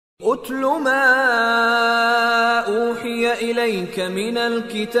اتل ما اوحی الیک من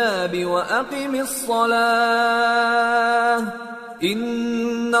الکتاب واقم الصلاة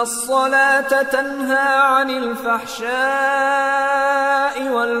ان الصلاة تنہی عن الفحشاء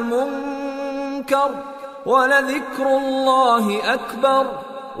والمنکر ولذکر اللہ اکبر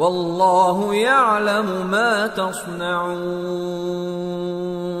واللہ یعلم ما تصنعون۔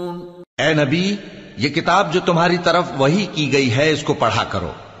 اے نبی، یہ کتاب جو تمہاری طرف وحی کی گئی ہے اس کو پڑھا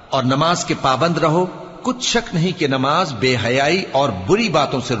کرو اور نماز کے پابند رہو۔ کچھ شک نہیں کہ نماز بے حیائی اور بری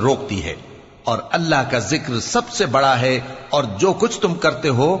باتوں سے روکتی ہے، اور اللہ کا ذکر سب سے بڑا ہے، اور جو کچھ تم کرتے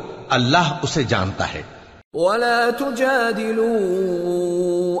ہو اللہ اسے جانتا ہے۔ وَلَا تُجَادِلُوا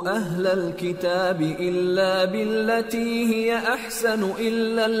أَهْلَ الْكِتَابِ إِلَّا بِالَّتِي هِيَ أَحْسَنُ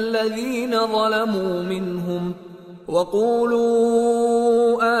إِلَّا الَّذِينَ ظَلَمُوا مِنْهُمْ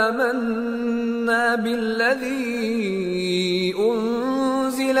وَقُولُوا آمَنَّا بِالَّذِي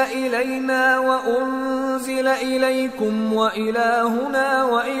أُنزِلَ إِلَيْنَا وَأُنزِلَ إِلَيْكُمْ وَإِلَٰهُنَا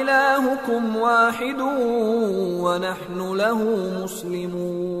وَإِلَٰهُكُمْ وَاحِدٌ وَنَحْنُ لَهُ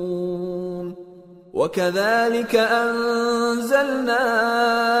مُسْلِمُونَ وَكَذَلِكَ أَنزَلْنَا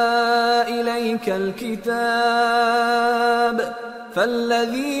إِلَيْكَ الْكِتَابَ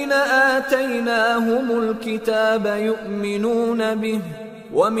فَالَّذِينَ آتَيْنَاهُمُ الْكِتَابَ يُؤْمِنُونَ بِهِ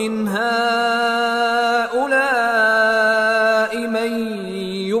وَمِنْ هَٰؤُلَاءِ مَن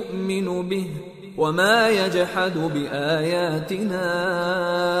يُؤْمِنُ بِهِ وَمَا يَجْحَدُ بِآيَاتِنَا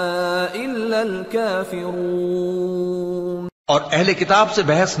إِلَّا الْكَافِرُونَ۔ اور اہل کتاب سے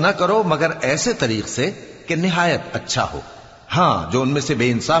بحث نہ کرو مگر ایسے طریق سے کہ نہایت اچھا ہو۔ ہاں، جو ان میں سے بے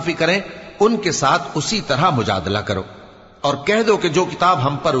انصافی کریں ان کے ساتھ اسی طرح مجادلہ کرو، اور کہہ دو کہ جو کتاب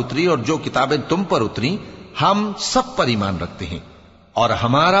ہم پر اتری اور جو کتابیں تم پر اتری ہم سب پر ایمان رکھتے ہیں، اور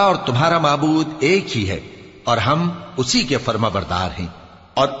ہمارا اور تمہارا معبود ایک ہی ہے، اور ہم اسی کے فرما بردار ہیں۔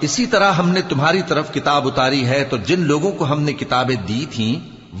 اور اسی طرح ہم نے تمہاری طرف کتاب اتاری ہے تو جن لوگوں کو ہم نے کتابیں دی تھیں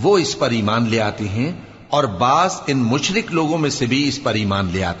وہ اس پر ایمان لے آتے ہیں، اور بعض ان مشرک لوگوں میں سے بھی اس پر ایمان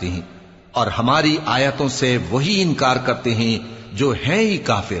لے آتے ہیں، اور ہماری آیتوں سے وہی انکار کرتے ہیں جو ہیں ہی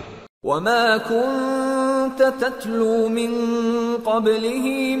کافر۔ وَمَا كُنْتَ تَتْلُو مِن قَبْلِهِ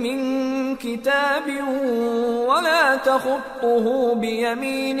مِن كِتَابٍ وَلَا تَخُطُّهُ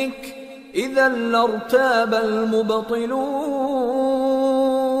بِيَمِينِكَ إِذًا لَّارْتَابَ الْمُبْطِلُونَ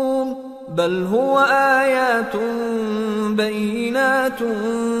بَلْ هُوَ آيَاتٌ بَيِّنَاتٌ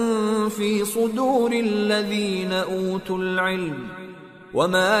فِي صُدُورِ الَّذِينَ أُوتُوا الْعِلْمَ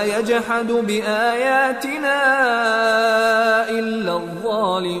وَمَا يَجْحَدُ بِآيَاتِنَا إِلَّا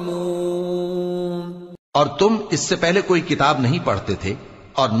الظَّالِمُونَ۔ اور تم اس سے پہلے کوئی کتاب نہیں پڑھتے تھے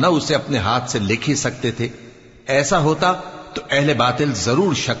اور نہ اسے اپنے ہاتھ سے لکھ ہی سکتے تھے۔ ایسا ہوتا تو اہل باطل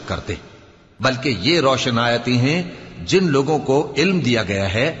ضرور شک کرتے، بلکہ یہ روشن آیتیں ہیں جن لوگوں کو علم دیا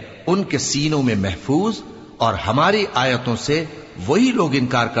گیا ہے ان کے سینوں میں محفوظ، اور ہماری آیتوں سے وہی لوگ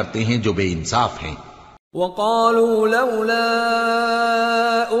انکار کرتے ہیں جو بے انصاف ہیں۔ وَقَالُوا لَوْلَا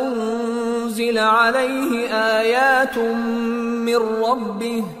أُنزِلَ عَلَيْهِ آيَاتٌ مِّن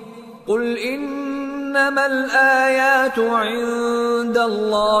رَّبِّهِ قُلْ إِنَّمَا الْآيَاتُ عِندَ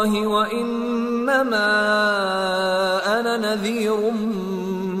اللَّهِ وَإِنَّمَا أَنَا نَذِيرٌ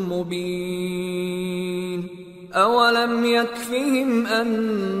مُّبِينٌ أَوَلَمْ يَكْفِهِمْ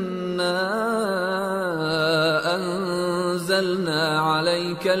أَنَّا أَنزَلْنَا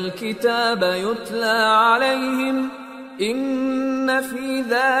عَلَيْكَ الْكِتَابَ يُتْلَى عَلَيْهِمْ إِنَّ فِي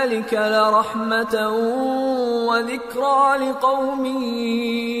ذَلِكَ لَرَحْمَةً وَذِكْرَى لِقَوْمٍ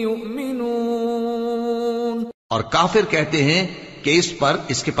يُؤْمِنُونَ۔ اور کافر کہتے ہیں کہ اس پر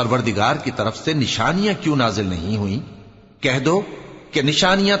اس کے پروردگار کی طرف سے نشانیاں کیوں نازل نہیں ہوئیں؟ کہہ دو کہ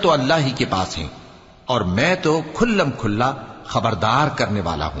نشانیاں تو اللہ ہی کے پاس ہیں، اور میں تو کھلم کھلا خبردار کرنے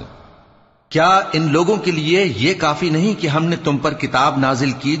والا ہوں۔ کیا ان لوگوں کے لیے یہ کافی نہیں کہ ہم نے تم پر کتاب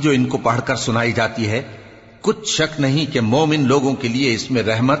نازل کی جو ان کو پڑھ کر سنائی جاتی ہے؟ کچھ شک نہیں کہ مومن لوگوں کے لیے اس میں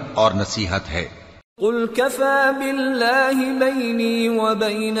رحمت اور نصیحت ہے۔ قل كفى بالله بيني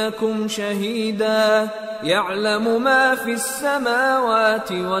وبينكم شهيدا يعلم ما في السماوات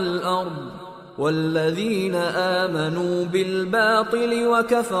والأرض والذين آمنوا بالباطل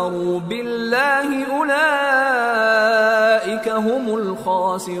وكفروا بالله أولئك هم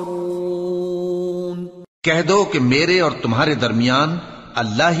الخاسرون۔ کہہ دو کہ میرے اور تمہارے درمیان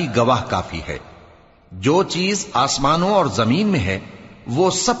اللہ ہی گواہ کافی ہے۔ جو چیز آسمانوں اور زمین میں ہے وہ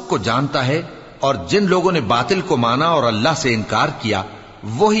سب کو جانتا ہے، اور جن لوگوں نے باطل کو مانا اور اللہ سے انکار کیا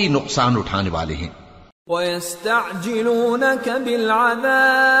وہی نقصان اٹھانے والے ہیں۔ وَيَسْتَعْجِلُونَكَ بِالْعَذَابِ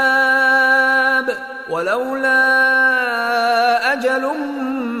وَلَوْلَا أَجَلٌ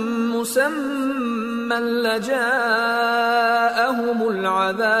مُّسَمًّى لجاءهم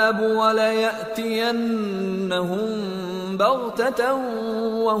العذاب وليأتينهم بغتة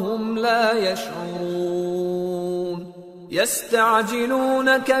وهم لا يشعرون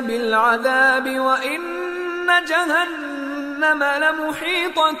يستعجلونك بالعذاب وإن جهنم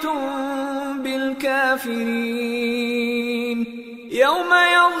لمحيطة بالكافرين يوم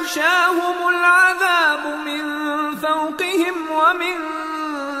يغشاهم العذاب من فوقهم ومن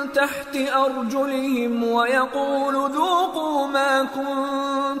تحت أرجلهم ويقول ذوقوا ما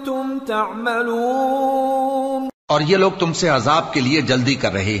كنتم تعملون. اور یہ لوگ تم سے عذاب کے لیے جلدی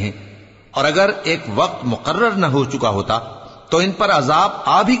کر رہے ہیں، اور اگر ایک وقت مقرر نہ ہو چکا ہوتا تو ان پر عذاب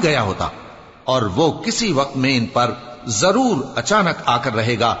آ بھی گیا ہوتا، اور وہ کسی وقت میں ان پر ضرور اچانک آ کر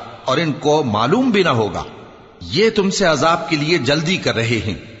رہے گا اور ان کو معلوم بھی نہ ہوگا. یہ تم سے عذاب کے لیے جلدی کر رہے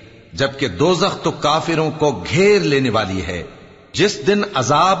ہیں، جبکہ دوزخ تو کافروں کو گھیر لینے والی ہے. جس دن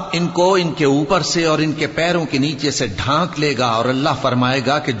عذاب ان کو ان کے اوپر سے اور ان کے پیروں کے نیچے سے ڈھانک لے گا، اور اللہ فرمائے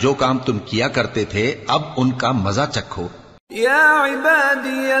گا کہ جو کام تم کیا کرتے تھے اب ان کا مزہ چکھو. یا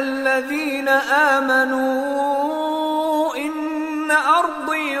عبادی الذین آمنوا ان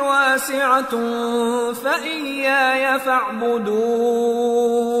ارضی واسعة فإیایا فاعبدون.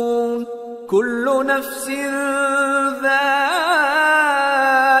 كل نفس ذائقة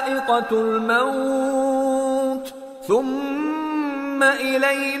الموت ثم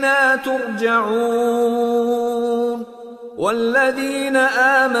إلينا ترجعون. والذين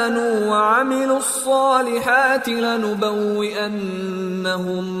آمنوا وعملوا الصالحات لنبوئنهم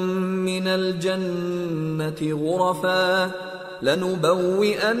من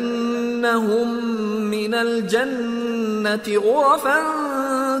الجنة غرفا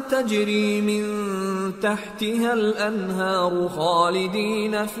تجري من تحتها الأنهار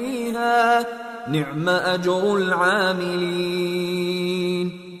خالدين فيها نعم أجر العاملين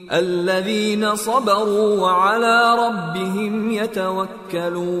الذين صبروا وعلى ربهم يتوكلون.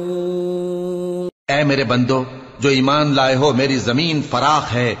 اے میرے بندو جو ایمان لائے ہو، میری زمین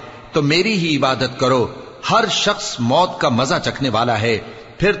فراخ ہے تو میری ہی عبادت کرو. ہر شخص موت کا مزہ چکھنے والا ہے،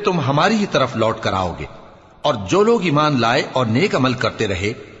 پھر تم ہماری ہی طرف لوٹ کر آؤ گے. اور جو لوگ ایمان لائے اور نیک عمل کرتے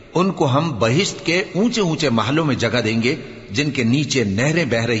رہے ان کو ہم بہشت کے اونچے اونچے محلوں میں جگہ دیں گے جن کے نیچے نہریں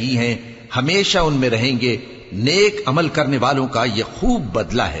بہ رہی ہیں، ہمیشہ ان میں رہیں گے. نیک عمل کرنے والوں کا یہ خوب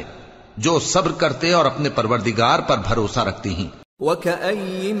بدلہ ہے جو صبر کرتے اور اپنے پروردگار پر بھروسہ رکھتے ہیں.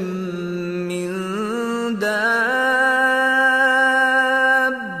 وَكَأَيٍّ مِّن دَابَّةٍ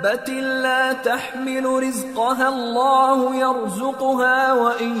لَّا تَحْمِلُ رِزْقَهَا اللَّهُ يَرْزُقُهَا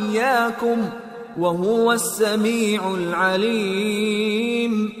وَإِيَّاكُمْ وَهُوَ السَّمِيعُ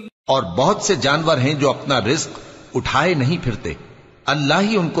الْعَلِيمُ. اور بہت سے جانور ہیں جو اپنا رزق اٹھائے نہیں پھرتے، اللہ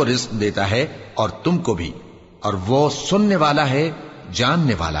ہی ان کو رزق دیتا ہے اور تم کو بھی، اور وہ سننے والا ہے،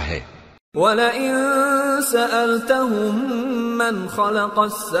 جاننے والا ہے. وَلَئِن سَأَلْتَهُم مَّنْ خَلَقَ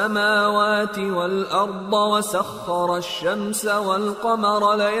السَّمَاوَاتِ وَالْأَرْضَ وَسَخَّرَ الشَّمْسَ وَالْقَمَرَ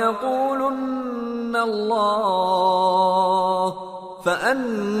لَيَقُولُنَّ اللَّهُ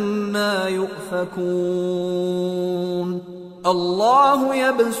فَأَنَّى يُؤْفَكُونَ. اللہ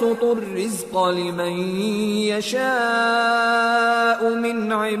يبسط الرزق لمن يشاء من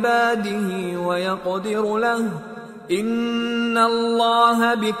عباده ويقدر له ان اللہ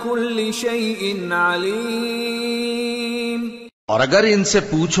بكل شيء علیم. اور اگر ان سے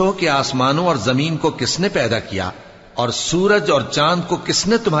پوچھو کہ آسمانوں اور زمین کو کس نے پیدا کیا اور سورج اور چاند کو کس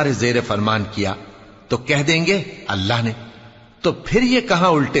نے تمہارے زیر فرمان کیا تو کہہ دیں گے اللہ نے. تو پھر یہ کہاں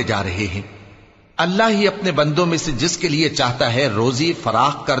الٹے جا رہے ہیں؟ اللہ ہی اپنے بندوں میں سے جس کے لیے چاہتا ہے روزی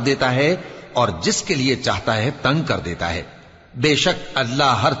فراخ کر دیتا ہے اور جس کے لیے چاہتا ہے تنگ کر دیتا ہے. بے شک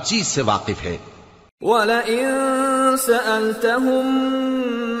اللہ ہر چیز سے واقف ہے. وَلَئِن سَأَلْتَهُم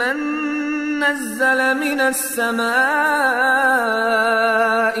مَّن نَّزَّلَ مِنَ السَّمَاءِ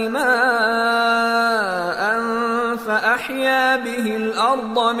مَاءً فَأَحْيَا بِهِ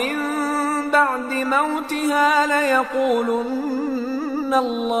الْأَرْضَ مِن بَعْدِ مَوْتِهَا لَيَقُولُنَّ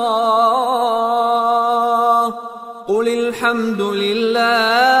اللَّهُ قُلِ الْحَمْدُ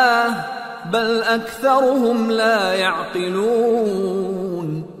لِلَّهِ بَلْ أَكْثَرُهُمْ لَا يَعْقِلُونَ.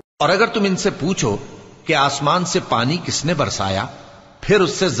 اور اگر تم ان سے پوچھو کہ آسمان سے پانی کس نے برسایا، پھر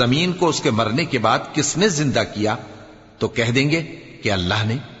اس سے زمین کو اس کے مرنے کے بعد کس نے زندہ کیا، تو کہہ دیں گے کہ اللہ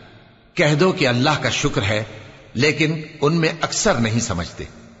نے. کہہ دو کہ اللہ کا شکر ہے، لیکن ان میں اکثر نہیں سمجھتے.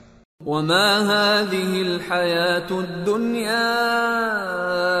 وما هذه الحياة الدنيا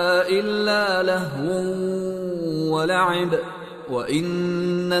إلا لهو ولعب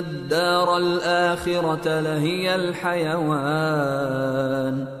وإن الدار الآخرة لهي الحيوان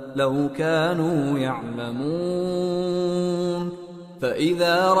لو كانوا يعلمون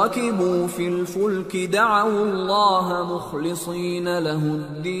فإذا ركبوا في الفلك دعوا الله مخلصين له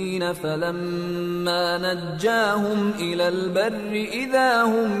الدين فلما نجاهم إلى البر إذا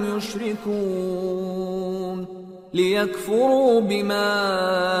هم يشركون ليكفروا بما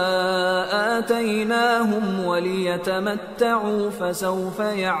آتيناهم وليتمتعوا فسوف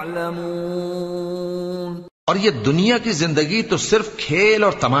يعلمون۔ اور یہ دنیا کی زندگی تو صرف کھیل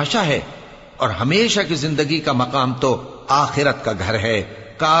اور تماشا ہے، اور ہمیشہ کی زندگی کا مقام تو آخرت کا گھر ہے،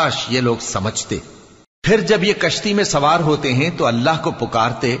 کاش یہ لوگ سمجھتے۔ پھر جب یہ کشتی میں سوار ہوتے ہیں تو اللہ کو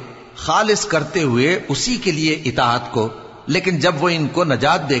پکارتے، خالص کرتے ہوئے اسی کے لیے اطاعت کو، لیکن جب وہ ان کو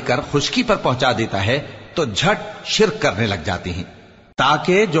نجات دے کر خشکی پر پہنچا دیتا ہے تو جھٹ شرک کرنے لگ جاتے ہیں،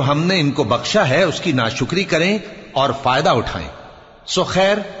 تاکہ جو ہم نے ان کو بخشا ہے اس کی ناشکری کریں اور فائدہ اٹھائیں۔ سو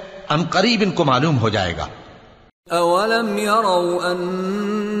خیر ان قریب ان کو معلوم ہو جائے گا۔ اولم يروا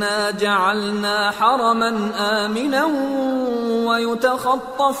انا جعلنا حرما آمنا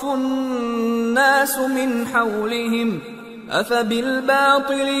ويتخطف الناس من حولهم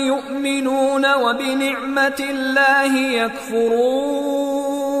افبالباطل يؤمنون وبنعمة الله يكفرون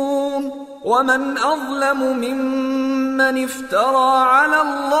ومن اظلم ممن افترى على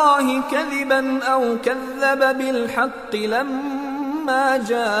الله كذبا او كذب بالحق لما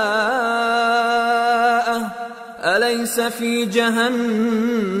جاءه أليس في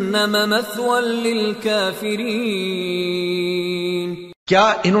جهنم مثوى للكافرين۔ کیا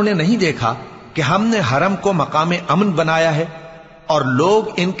انہوں نے نہیں دیکھا کہ ہم نے حرم کو مقام امن بنایا ہے اور لوگ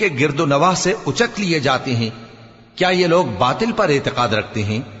ان کے گرد و نواح سے اچک لیے جاتے ہیں؟ کیا یہ لوگ باطل پر اعتقاد رکھتے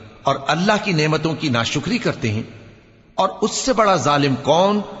ہیں اور اللہ کی نعمتوں کی ناشکری کرتے ہیں؟ اور اس سے بڑا ظالم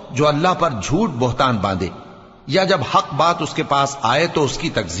کون جو اللہ پر جھوٹ بہتان باندھے، یا جب حق بات اس کے پاس آئے تو اس کی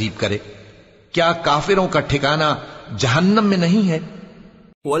تکذیب کرے؟ کیا کافروں کا ٹھکانہ جہنم میں نہیں ہے؟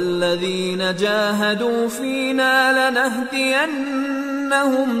 والذین جاہدوا فینا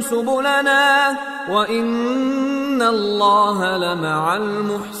لنہدینہم سبلنا وإن اللہ لمع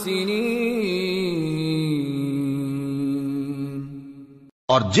المحسنین۔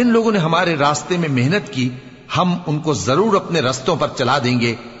 اور جن لوگوں نے ہمارے راستے میں محنت کی ہم ان کو ضرور اپنے رستوں پر چلا دیں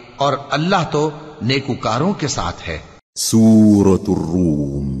گے، اور اللہ تو نیکوکاروں کے ساتھ ہے۔ سورۃ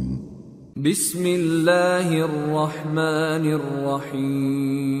الروم۔ بسم اللہ الرحمن الرحیم۔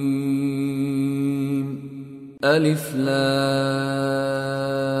 الف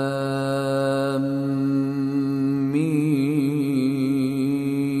لام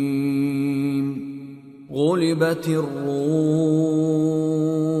میم۔ غلبت الروم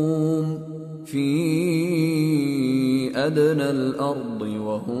فی ادنى الارض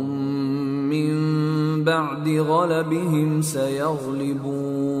وهم من بعد غلبهم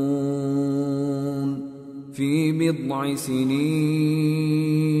سيغلبون في بضع سنين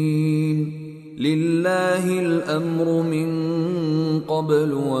لله الأمر من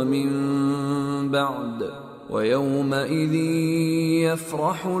قبل ومن بعد ويومئذ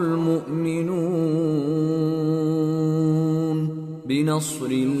يفرح المؤمنون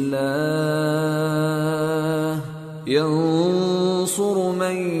بنصر الله ينصر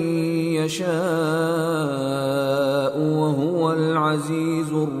من يشاء وهو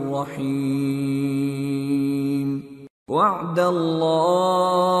العزيز الرحيم وعد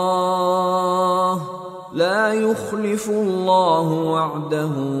الله لا يخلف الله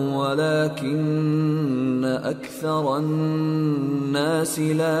وعده ولكن أكثر الناس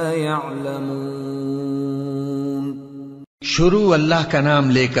لا يعلمون۔ شروع اللہ کا نام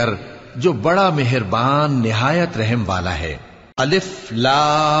لے کر جو بڑا مہربان نہایت رحم والا ہے۔ الف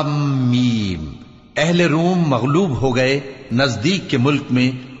لام میم۔ اہل روم مغلوب ہو گئے نزدیک کے ملک میں،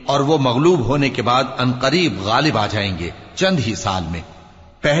 اور وہ مغلوب ہونے کے بعد عنقریب غالب آ جائیں گے چند ہی سال میں۔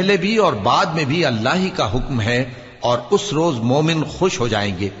 پہلے بھی اور بعد میں بھی اللہ ہی کا حکم ہے، اور اس روز مومن خوش ہو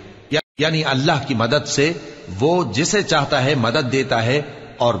جائیں گے، یعنی اللہ کی مدد سے وہ جسے چاہتا ہے مدد دیتا ہے،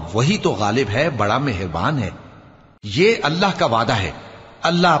 اور وہی تو غالب ہے، بڑا مہربان ہے۔ یہ اللہ کا وعدہ ہے،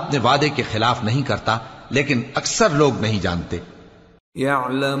 اللہ اپنے وعدے کے خلاف نہیں کرتا، لیکن اکثر لوگ نہیں جانتے۔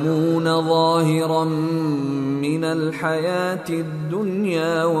 يعلمون ظاهرا من الحياة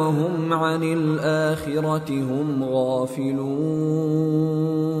الدنيا وهم عن الآخرة هم غافلون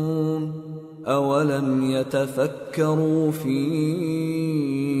أولم يتفكروا في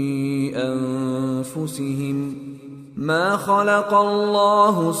أنفسهم ما خلق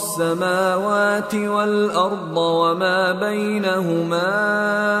الله السماوات والأرض وما بينهما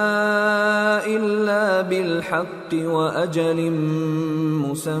إلا بالحق وأجل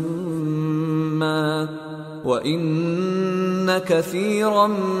مسمى وإن كثيرا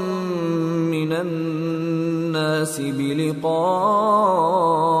من الناس بلقاء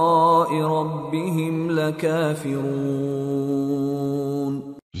ربهم لكافرون۔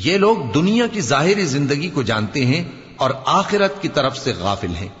 یہ لوگ دنیا کی ظاہری زندگی کو جانتے ہیں اور آخرت کی طرف سے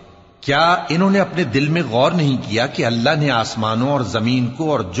غافل ہیں۔ کیا انہوں نے اپنے دل میں غور نہیں کیا کہ اللہ نے آسمانوں اور زمین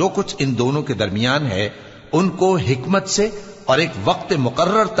کو اور جو کچھ ان دونوں کے درمیان ہے ان کو حکمت سے اور ایک وقت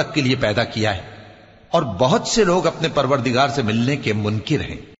مقرر تک کے لیے پیدا کیا ہے؟ اور بہت سے لوگ اپنے پروردگار سے ملنے کے منکر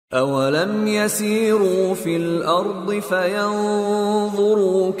ہیں۔ أَوَلَمْ يَسِيرُوا فِي الْأَرْضِ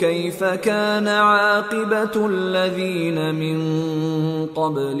فَيَنظُرُوا كَيْفَ كَانَ عَاقِبَةُ الَّذِينَ مِن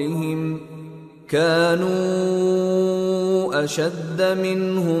قَبْلِهِمْ كَانُوا أَشَدَّ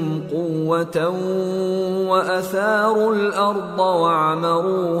مِنْهُمْ قُوَّةً وَأَثَارُوا الْأَرْضَ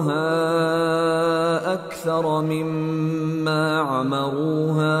وَعَمَرُوهَا أَكْثَرَ مِمَّا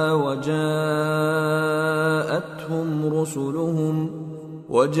عَمَرُوهَا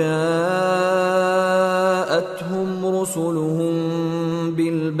وجاءتهم رسلهم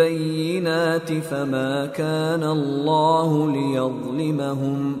بالبينات فما كان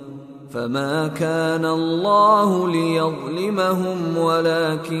الله ليظلمهم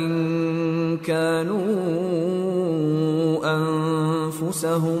ولكن كانوا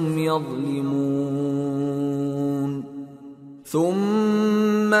أنفسهم يظلمون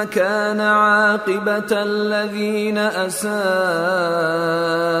ثم كان عاقبة الذين أساءوا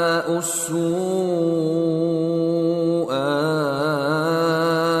السوء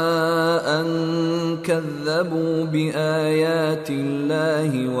أن كذبوا بآيات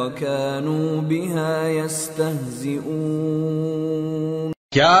الله وكانوا بها يستهزئون۔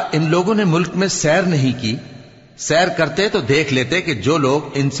 کیا ان لوگوں نے ملک میں سیر نہیں کی؟ سیر کرتے تو دیکھ لیتے کہ جو لوگ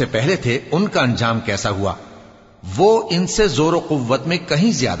ان سے پہلے تھے ان کا انجام کیسا ہوا۔ وہ ان سے زور و قوت میں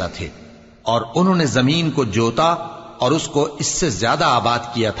کہیں زیادہ تھے اور انہوں نے زمین کو جوتا اور اس کو اس سے زیادہ آباد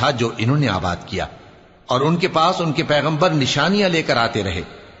کیا تھا جو انہوں نے آباد کیا، اور ان کے پاس ان کے پیغمبر نشانیاں لے کر آتے رہے،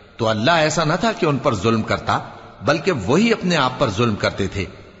 تو اللہ ایسا نہ تھا کہ ان پر ظلم کرتا، بلکہ وہی اپنے آپ پر ظلم کرتے تھے۔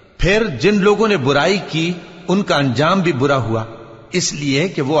 پھر جن لوگوں نے برائی کی ان کا انجام بھی برا ہوا، اس لیے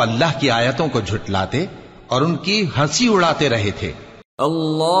کہ وہ اللہ کی آیتوں کو جھٹلاتے اور ان کی ہنسی اڑاتے رہے تھے۔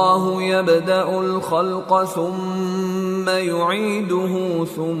 اللہ يبدأ الخلق ثم يعيده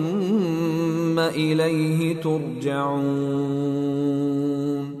ثم إليه ترجعون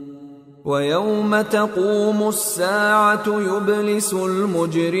ويوم تقوم الساعة يبلس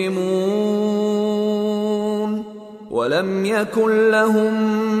المجرمون ولم يكن لهم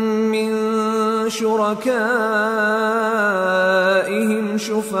من شركائهم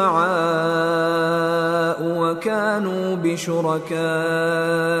شفعاء وكانوا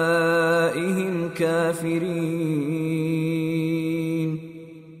بشركائهم كافرين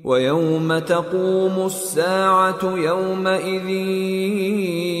ويوم تقوم الساعة يومئذ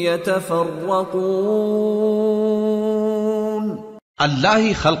يتفرقون۔ اللہ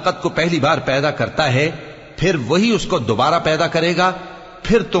ہی خلقت کو پہلی بار پیدا کرتا ہے، پھر وہی اس کو دوبارہ پیدا کرے گا،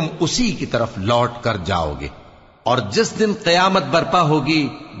 پھر تم اسی کی طرف لوٹ کر جاؤ گے۔ اور جس دن قیامت برپا ہوگی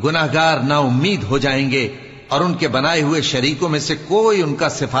گناہگار نا امید ہو جائیں گے اور ان کے بنائے ہوئے شریکوں میں سے کوئی ان کا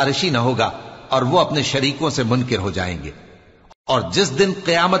سفارشی نہ ہوگا اور وہ اپنے شریکوں سے منکر ہو جائیں گے۔ اور جس دن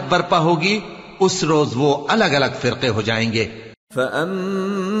قیامت برپا ہوگی اس روز وہ الگ الگ فرقے ہو جائیں گے۔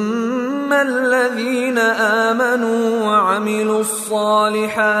 فَأَمَّا الَّذِينَ آمَنُوا وَعَمِلُوا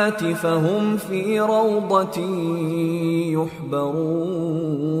الصَّالِحَاتِ فَهُمْ فِي رَوْضَةٍ يُحْبَرُونَ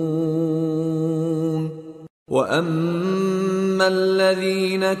وَأَمَّا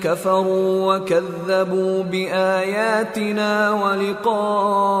الَّذِينَ كَفَرُوا وَكَذَّبُوا بِآيَاتِنَا وَلِقَاءِ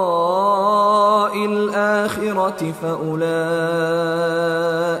الْآخِرَةِ فَأُولَئِكَ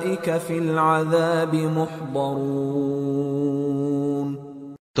فِي الْعَذَابِ مُحْضَرُونَ۔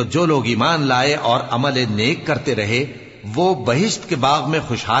 تو جو لوگ ایمان لائے اور عمل نیک کرتے رہے وہ بہشت کے باغ میں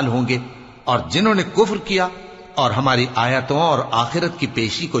خوشحال ہوں گے، اور جنہوں نے کفر کیا اور ہماری آیتوں اور آخرت کی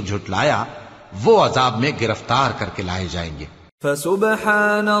پیشی کو جھٹلایا وہ عذاب میں گرفتار کر کے لائے جائیں گے۔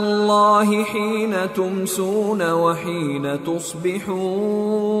 فسبحان اللہ حین تمسون وحین تصبحون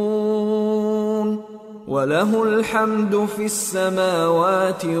وَلَهُ الْحَمْدُ فِي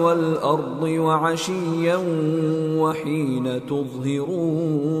السَّمَاوَاتِ وَالْأَرْضِ وَعَشِيًّا وَحِينَ تُظْهِرُونَ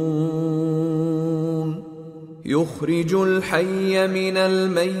يُخْرِجُ الْحَيَّ مِنَ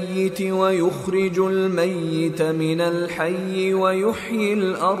الْمَيِّتِ وَيُخْرِجُ الْمَيِّتَ مِنَ الْحَيِّ وَيُحْيِي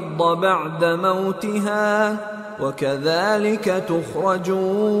الْأَرْضَ بَعْدَ مَوْتِهَا وَكَذَلِكَ تُخْرَجُونَ۔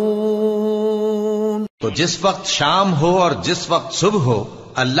 تو جس وقت شام ہو اور جس وقت صبح ہو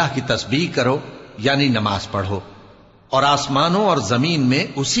اللہ کی تسبیح کرو، یعنی نماز پڑھو، اور آسمانوں اور زمین میں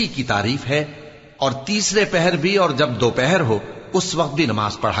اسی کی تعریف ہے، اور تیسرے پہر بھی اور جب دوپہر ہو اس وقت بھی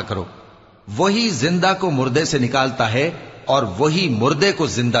نماز پڑھا کرو۔ وہی زندہ کو مردے سے نکالتا ہے اور وہی مردے کو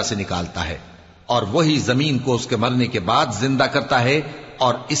زندہ سے نکالتا ہے، اور وہی زمین کو اس کے مرنے کے بعد زندہ کرتا ہے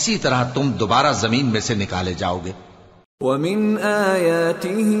اور اسی طرح تم دوبارہ زمین میں سے نکالے جاؤ گے۔ وَمِنْ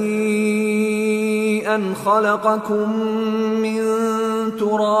آيَاتِهِ أَنْ خَلَقَكُم مِّن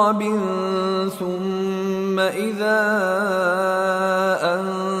تُرَابٍ ثُمَّ إِذَا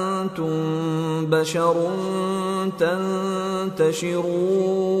أَنْتُمْ بَشَرٌ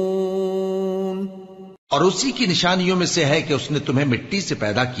تَنْتَشِرُونَ۔ اور اسی کی نشانیوں میں سے ہے کہ اس نے تمہیں مٹی سے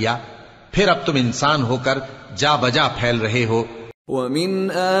پیدا کیا، پھر اب تم انسان ہو کر جا بجا پھیل رہے ہو۔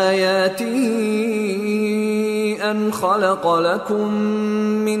 وَمِنْ آيَاتِهِ أَنْ خَلَقَ لَكُم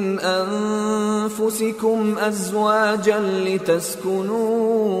مِّنْ أَنفُسِكُمْ أَزْوَاجًا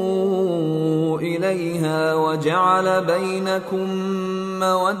لِتَسْكُنُوا إِلَيْهَا وَجَعَلَ بَيْنَكُم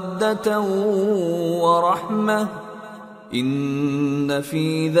مَّوَدَّةً وَرَحْمَةً إِنَّ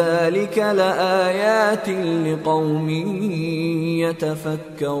فِي ذَلِكَ لَآيَاتٍ لِقَوْمٍ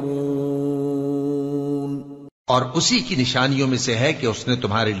يَتَفَكَّرُونَ۔ اور اسی کی نشانیوں میں سے ہے کہ اس نے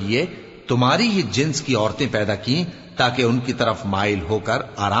تمہارے لیے تمہاری ہی جنس کی عورتیں پیدا کی تاکہ ان کی طرف مائل ہو کر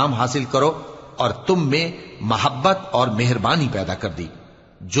آرام حاصل کرو، اور تم میں محبت اور مہربانی پیدا کر دی۔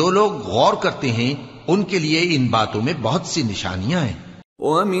 جو لوگ غور کرتے ہیں ان کے لیے ان باتوں میں بہت سی نشانیاں ہیں۔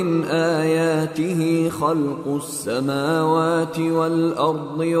 وَمِنْ آيَاتِهِ خَلْقُ السَّمَاوَاتِ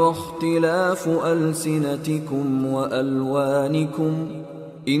وَالْأَرْضِ وَاخْتِلَافُ أَلْسِنَتِكُمْ وَأَلْوَانِكُمْ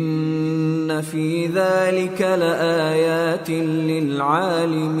إِنَّ فِي ذَلِكَ لَآيَاتٍ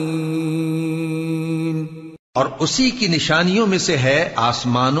لِلْعَالِمِينَ۔ اور اسی کی نشانیوں میں سے ہے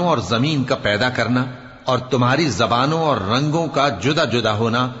آسمانوں اور زمین کا پیدا کرنا اور تمہاری زبانوں اور رنگوں کا جدا جدا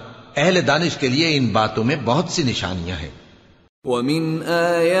ہونا، اہل دانش کے لیے ان باتوں میں بہت سی نشانیاں ہیں۔ وَمِنْ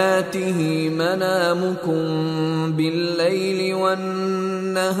آيَاتِهِ مَنَامُكُمْ بِاللَّيْلِ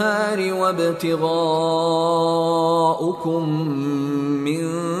وَالنَّهَارِ وَابْتِغَاؤُكُمْ مِنْ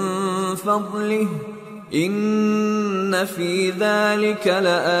فَضْلِهِ إِنَّ فِي ذَلِكَ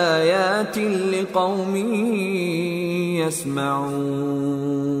لَآيَاتٍ لِقَوْمٍ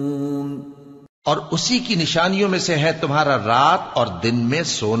يَسْمَعُونَ۔ اور اسی کی نشانیوں میں سے ہے تمہارا رات اور دن میں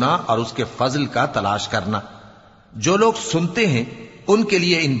سونا اور اس کے فضل کا تلاش کرنا۔ جو لوگ سنتے ہیں ان کے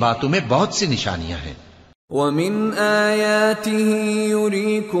لیے ان باتوں میں بہت سی نشانیاں ہیں۔ وَمِنْ آيَاتِهِ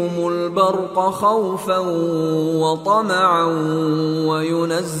يُرِيكُمُ الْبَرْقَ خَوْفًا وَطَمَعًا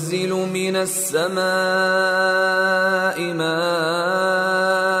وَيُنَزِّلُ مِنَ السَّمَاءِ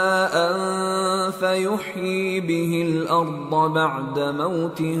مَاءً فَيُحْيِي بِهِ الْأَرْضَ بَعْدَ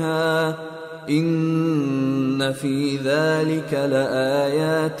مَوْتِهَا إِنَّ فِي ذَلِكَ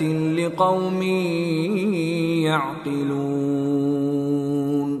لَآيَاتٍ لِقَوْمٍ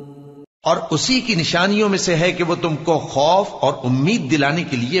يَعْقِلُونَ۔ اور اسی کی نشانیوں میں سے ہے کہ وہ تم کو خوف اور امید دلانے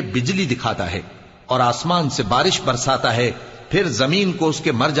کے لیے بجلی دکھاتا ہے اور آسمان سے بارش برساتا ہے، پھر زمین کو اس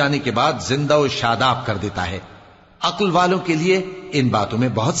کے مر جانے کے بعد زندہ و شاداب کر دیتا ہے۔ عقل والوں کے لیے ان باتوں میں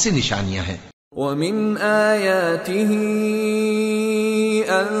بہت سی نشانیاں ہیں۔ وَمِنْ آيَاتِهِ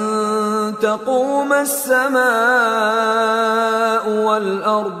أَن تَقُومَ السَّمَاءُ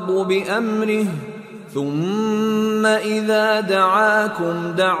وَالْأَرْضُ بِأَمْرِهِ ثُمَّ إِذَا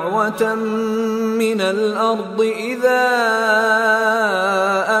دَعَاكُمْ دَعْوَةً مِّنَ الْأَرْضِ إِذَا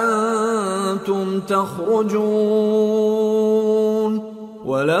أَنْتُمْ تَخْرُجُونَ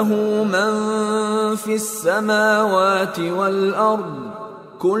وَلَهُ مَنْ فِي السَّمَاوَاتِ وَالْأَرْضِ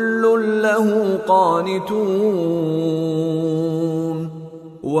كُلٌّ لَهُ قَانِتُونَ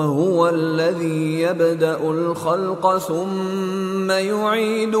وَهُوَ الَّذِي يَبْدَأُ الْخَلْقَ ثُمَّ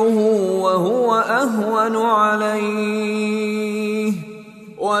يُعِيدُهُ وَهُوَ أَهْوَنُ عَلَيْهِ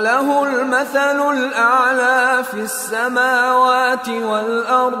وَلَهُ الْمَثَلُ الْأَعْلَى فِي السَّمَاوَاتِ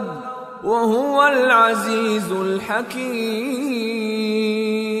وَالْأَرْضِ وَهُوَ الْعَزِيزُ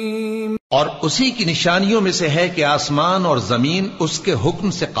الْحَكِيمُ۔ اور اسی کی نشانیوں میں سے ہے کہ آسمان اور زمین اس کے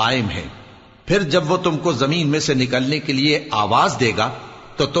حکم سے قائم ہے، پھر جب وہ تم کو زمین میں سے نکلنے کے لیے آواز دے گا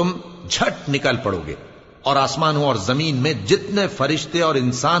تو تم جھٹ نکل پڑو گے، اور آسمانوں اور زمین میں جتنے فرشتے اور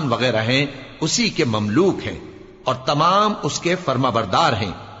انسان وغیرہ ہیں اسی کے مملوک ہیں، اور تمام اس کے فرما بردار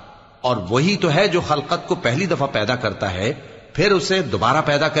ہیں۔ اور وہی تو ہے جو خلقت کو پہلی دفعہ پیدا کرتا ہے، پھر اسے دوبارہ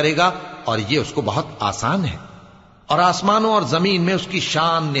پیدا کرے گا، اور یہ اس کو بہت آسان ہے۔ اور آسمانوں اور زمین میں اس کی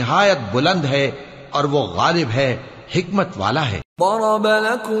شان نہایت بلند ہے، اور وہ غالب ہے، حکمت والا ہے۔ ضرب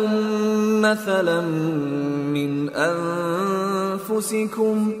لكم مثلا من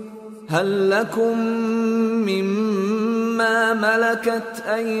أنفسكم هل لكم مما ملكت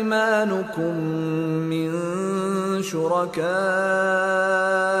أيمانكم من شركاء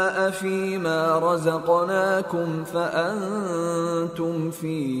فيما رزقناكم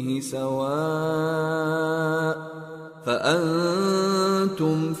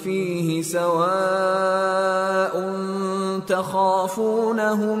فأنتم فيه سواء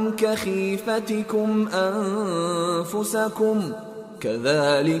تخافونهم كخيفتكم أنفسكم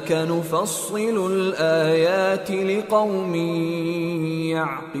كذلك نفصل الآيات لقوم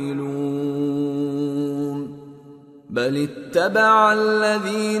يعقلون بل اتبع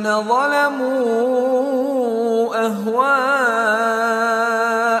الذين ظلموا أهواءهم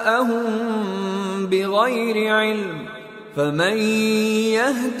بغير علم فمن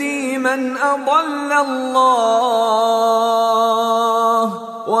يهدي من أضل الله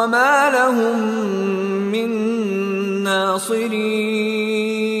وما لهم من ناصرين۔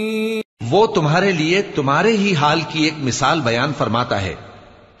 وہ تمہارے لیے تمہارے ہی حال کی ایک مثال بیان فرماتا ہے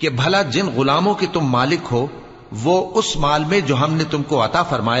کہ بھلا جن غلاموں کے تم مالک ہو وہ اس مال میں جو ہم نے تم کو عطا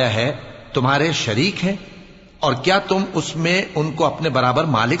فرمایا ہے تمہارے شریک ہیں، اور کیا تم اس میں ان کو اپنے برابر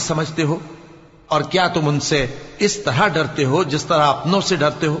مالک سمجھتے ہو؟ اور کیا تم ان سے اس طرح ڈرتے ہو جس طرح اپنوں سے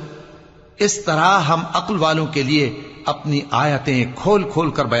ڈرتے ہو؟ اس طرح ہم عقل والوں کے لیے اپنی آیتیں کھول کھول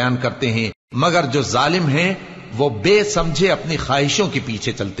کر بیان کرتے ہیں، مگر جو ظالم ہیں وہ بے سمجھے اپنی خواہشوں کے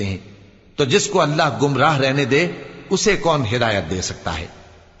پیچھے چلتے ہیں، تو جس کو اللہ گمراہ رہنے دے اسے کون ہدایت دے سکتا ہے،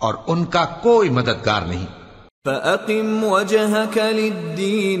 اور ان کا کوئی مددگار نہیں۔ فَأَقِمْ وَجْهَكَ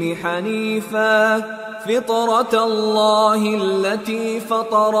لِلدِّينِ حَنِيفًا فِطْرَةَ اللَّهِ الَّتِي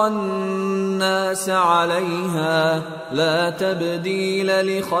فَطَرَ النَّاسَ عَلَيْهَا لَا تَبْدِيلَ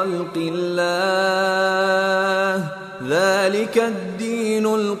لِخَلْقِ اللَّهِ ذَلِكَ الدِّينُ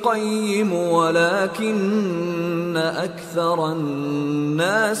الْقَيِّمُ وَلَكِنَّ أَكْثَرَ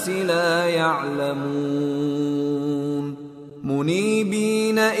النَّاسِ لَا يَعْلَمُونَ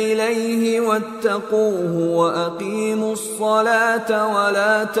منيبين إليه واتقوه وأقيموا الصلاة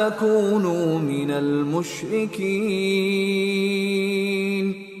ولا تكونوا من المشركين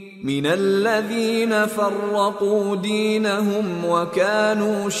من الذين فرقوا دينهم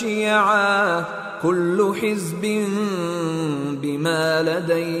وكانوا شيعا كل حزب بما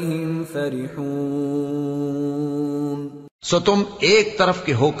لديهم فرحون۔ سو تم ایک طرف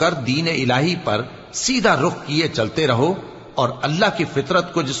کے ہو کر دین الہی پر سیدھا رخ کیے چلتے رہو، اور اللہ کی فطرت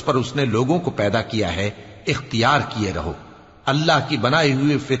کو جس پر اس نے لوگوں کو پیدا کیا ہے اختیار کیے رہو۔ اللہ کی بنائی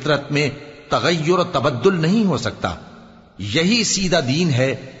ہوئی فطرت میں تغیر و تبدل نہیں ہو سکتا، یہی سیدھا دین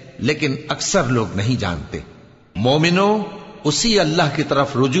ہے، لیکن اکثر لوگ نہیں جانتے۔ مومنو، اسی اللہ کی طرف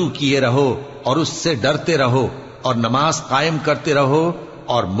رجوع کیے رہو اور اس سے ڈرتے رہو، اور نماز قائم کرتے رہو،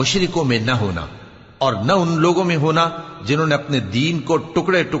 اور مشرکوں میں نہ ہونا، اور نہ ان لوگوں میں ہونا جنہوں نے اپنے دین کو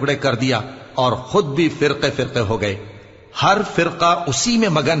ٹکڑے ٹکڑے کر دیا اور خود بھی فرقے فرقے ہو گئے۔ ہر فرقہ اسی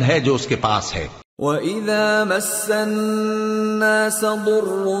میں مگن ہے جو اس کے پاس ہے۔ وَإِذَا مَسَّ النَّاسَ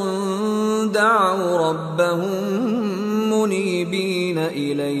ضُرٌّ دَعَوْا رَبَّهُم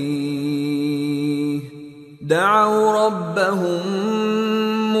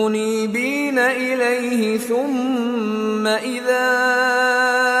مُنِيبِينَ إِلَيْهِ ثُمَّ إِذَا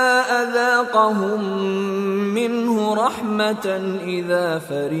أَذَاقَهُم مِّنْهُ رَحْمَةً إِذَا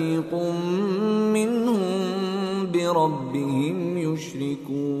فَرِيقٌ مِّنْهُم بربهم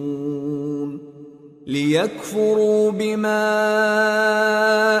يشركون ليكفروا بما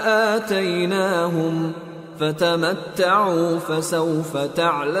آتيناهم فتمتعوا فسوف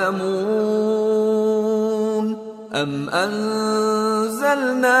تعلمون أم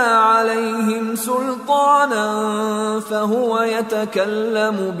أنزلنا عليهم سلطانا فهو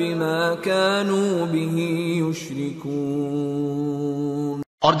يتكلم بما كانوا به يشركون۔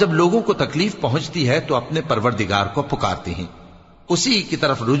 اور جب لوگوں کو تکلیف پہنچتی ہے تو اپنے پروردگار کو پکارتے ہیں، اسی کی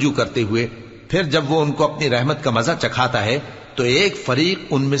طرف رجوع کرتے ہوئے، پھر جب وہ ان کو اپنی رحمت کا مزہ چکھاتا ہے تو ایک فریق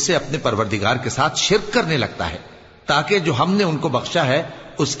ان میں سے اپنے پروردگار کے ساتھ شرک کرنے لگتا ہے تاکہ جو ہم نے ان کو بخشا ہے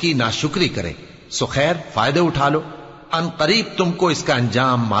اس کی ناشکری کریں۔ سو خیر، فائدے اٹھا لو، ان قریب تم کو اس کا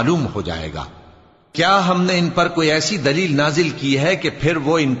انجام معلوم ہو جائے گا۔ کیا ہم نے ان پر کوئی ایسی دلیل نازل کی ہے کہ پھر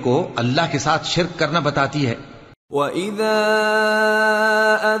وہ ان کو اللہ کے ساتھ شرک کرنا بتاتی ہے؟ وَإِذَا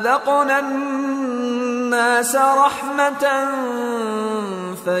أَذَقْنَا النَّاسَ رَحْمَةً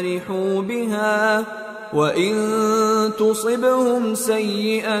فَرِحُوا بِهَا وَإِن تُصِبْهُمْ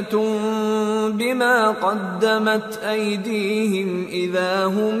سَيِّئَةٌ بِمَا قَدَّمَتْ أَيْدِيهِمْ إِذَا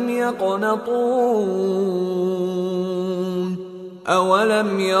هُمْ يَقْنَطُونَ أَوَلَمْ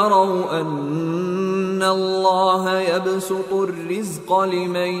يَرَوْا أَنَّ اللَّهَ يَبْسُطُ الرِّزْقَ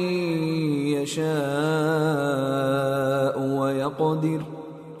لِمَن يَشَاءُ وَيَقْدِرُ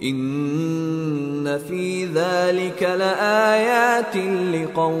إِنَّ فِي ذَلِكَ لَآيَاتٍ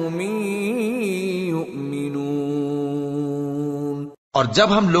لِقَوْمٍ يُؤْمِنُونَ۔ اور جب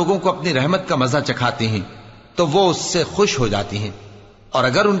ہم لوگوں کو اپنی رحمت کا مزہ چکھاتے ہیں تو وہ اس سے خوش ہو جاتی ہیں، اور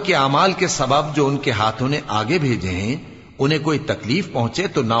اگر ان کے اعمال کے سبب جو ان کے ہاتھوں نے آگے بھیجے ہیں انہیں کوئی تکلیف پہنچے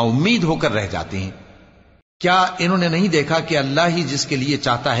تو نا امید ہو کر رہ جاتے ہیں۔ کیا انہوں نے نہیں دیکھا کہ اللہ ہی جس کے لیے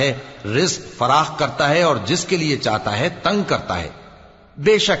چاہتا ہے رزق فراخ کرتا ہے اور جس کے لیے چاہتا ہے تنگ کرتا ہے؟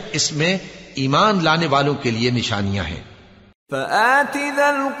 بے شک اس میں ایمان لانے والوں کے لیے نشانیاں ہیں۔ فآت ذا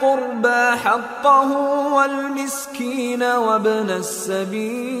القربى حقه والمسكين وابن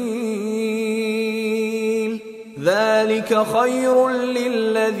السبيل ذلك خير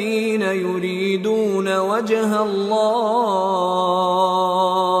للذين يريدون وجه الله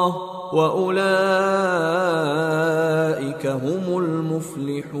وأولئك هم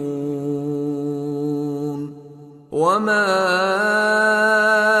المفلحون وما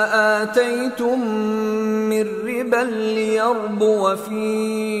آتيتم من ربا ليربو في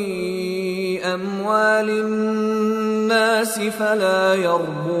أموال الناس فلا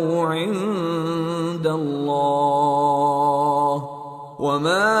يربو عند الله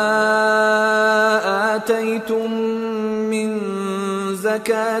وما آتيتم من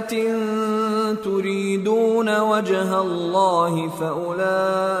زكاة تريدون وجه الله فأولئك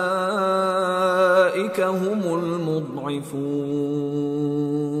هم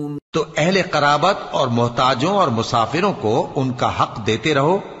المضعفون۔ تو اہل قرابت اور محتاجوں اور مسافروں کو ان کا حق دیتے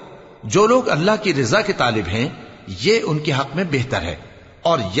رہو۔ جو لوگ اللہ کی رضا کے طالب ہیں یہ ان کے حق میں بہتر ہے،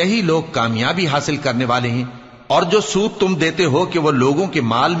 اور یہی لوگ کامیابی حاصل کرنے والے ہیں۔ اور جو سود تم دیتے ہو کہ وہ لوگوں کے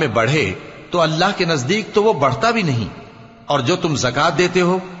مال میں بڑھے تو اللہ کے نزدیک تو وہ بڑھتا بھی نہیں، اور جو تم زکوٰۃ دیتے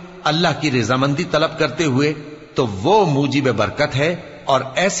ہو اللہ کی رضامندی طلب کرتے ہوئے تو وہ موجب برکت ہے، اور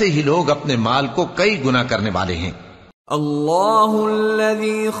ایسے ہی لوگ اپنے مال کو کئی گنا کرنے والے ہیں۔ اللہ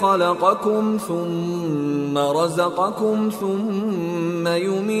الذي خلقكم ثم رزقكم ثم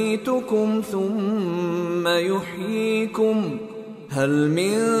يميتكم ثم يحييكم هل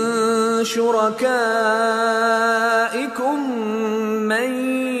من شركائكم من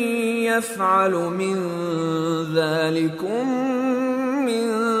يفعل من ذلكم من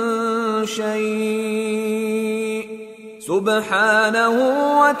شيء سبحانه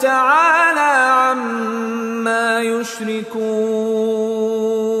وتعالى عما يشركون۔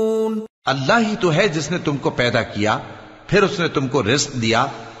 اللہ ہی تو ہے جس نے تم کو پیدا کیا، پھر اس نے تم کو رزق دیا،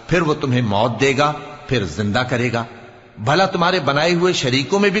 پھر وہ تمہیں موت دے گا، پھر زندہ کرے گا۔ بھلا تمہارے بنائے ہوئے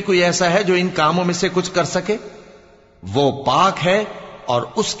شریکوں میں بھی کوئی ایسا ہے جو ان کاموں میں سے کچھ کر سکے؟ وہ پاک ہے اور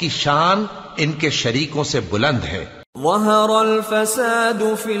اس کی شان ان کے شریکوں سے بلند ہے۔ ظہر الفساد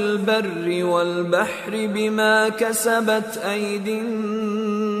فی البر والبحر بما کسبت ایدی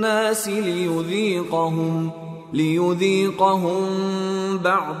الناس لیذیقہم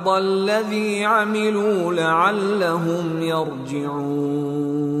بعض الذی عملوا لعلہم یرجعون۔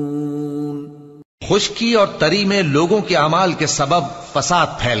 خشکی اور تری میں لوگوں کے اعمال کے سبب فساد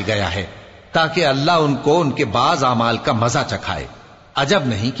پھیل گیا ہے تاکہ اللہ ان کو ان کے بعض اعمال کا مزہ چکھائے۔ عجب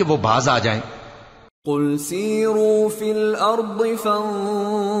نہیں کہ وہ باز آ جائیں۔ قل سیروا فی الارض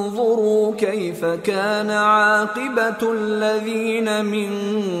فانظروا کیف کان عاقبۃ الذین من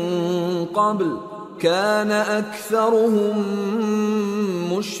قبل کان اکثرهم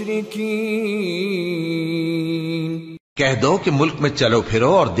مشرکین۔ کہہ دو کہ ملک میں چلو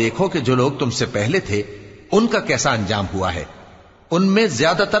پھرو اور دیکھو کہ جو لوگ تم سے پہلے تھے ان کا کیسا انجام ہوا ہے، ان میں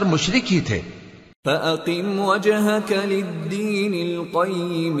زیادہ تر مشرک ہی تھے۔ فَأَقِمْ وَجْهَكَ لِلدِّينِ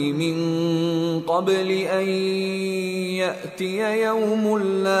الْقَيِّمِ مِنْ قَبْلِ أَنْ يَأْتِيَ يَوْمٌ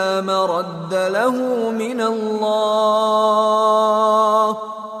لَا مَرَدَّ لَهُ مِنَ اللَّهِ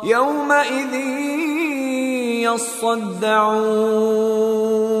يَوْمَئِذٍ يَصَّدَّعُونَ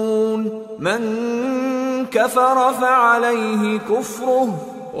مَنْ كَفَرَ فَعَلَيْهِ كُفْرُهُ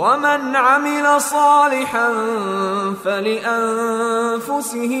وَمَنْ عَمِلَ صَالِحًا فَلِأَنفُسِهِمْ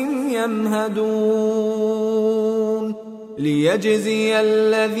يَمْهَدُونَ لِيَجْزِيَ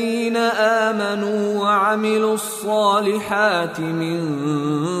الَّذِينَ آمَنُوا وَعَمِلُوا الصَّالِحَاتِ مِنْ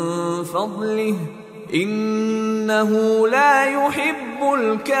فَضْلِهِ إِنَّهُ لَا يُحِبُّ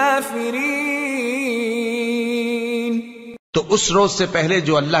الْكَافِرِينَ۔ تو اس روز سے پہلے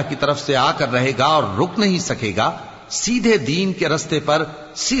جو اللہ کی طرف سے آ کر رہے گا اور رک نہیں سکے گا، سیدھے دین کے رستے پر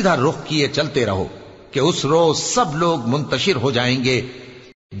سیدھا رخ کیے چلتے رہو کہ اس روز سب لوگ منتشر ہو جائیں گے۔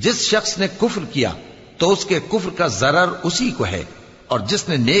 جس شخص نے کفر کیا تو اس کے کفر کا ضرر اسی کو ہے، اور جس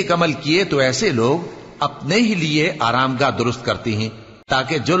نے نیک عمل کیے تو ایسے لوگ اپنے ہی لیے آرام گاہ درست کرتے ہیں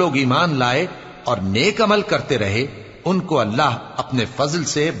تاکہ جو لوگ ایمان لائے اور نیک عمل کرتے رہے ان کو اللہ اپنے فضل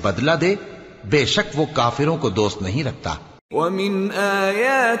سے بدلہ دے۔ بے شک وہ کافروں کو دوست نہیں رکھتا۔ وَمِنْ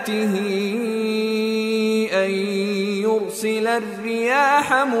آيَاتِهِ أَن يُرْسِلَ الرِّيَاحَ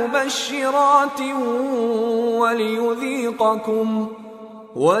مُبَشِّرَاتٍ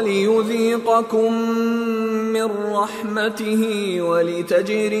وَلِيُذِيقَكُم مِّن رَّحْمَتِهِ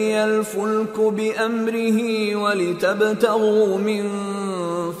وَلِتَجْرِيَ الْفُلْكُ بِأَمْرِهِ وَلِتَبْتَغُوا مِن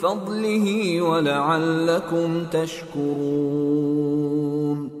فضله ولعلكم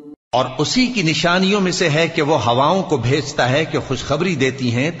تشكرون۔ اور اسی کی نشانیوں میں سے ہے کہ وہ ہواؤں کو بھیجتا ہے کہ خوشخبری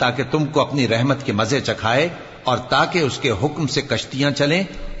دیتی ہیں تاکہ تم کو اپنی رحمت کے مزے چکھائے، اور تاکہ اس کے حکم سے کشتیاں چلیں،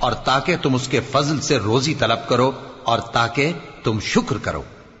 اور تاکہ تم اس کے فضل سے روزی طلب کرو، اور تاکہ تم شکر کرو۔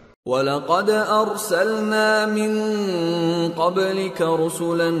 وَلَقَدْ أَرْسَلْنَا مِن قَبْلِكَ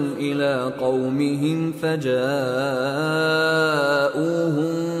رُسُلًا إِلَىٰ قَوْمِهِمْ فَجَاءُوهُم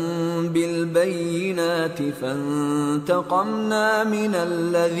بِالْبَيِّنَاتِ فَانتَقَمْنَا مِنَ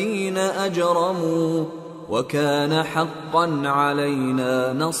الَّذِينَ أَجْرَمُوا وَكَانَ حَقًّا عَلَيْنَا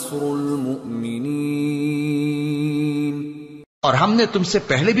نَصْرُ الْمُؤْمِنِينَ۔ اور ہم نے تم سے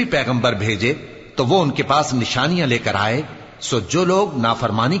پہلے بھی پیغمبر بھیجے تو وہ ان کے پاس نشانیاں لے کر آئے، سو جو لوگ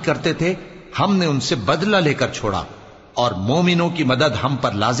نافرمانی کرتے تھے ہم نے ان سے بدلہ لے کر چھوڑا، اور مومنوں کی مدد ہم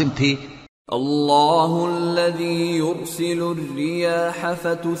پر لازم تھی۔ اللہ الذی یرسل الریاح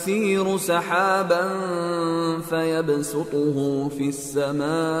فتثیر سحابا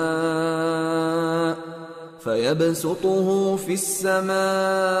فيبسطه في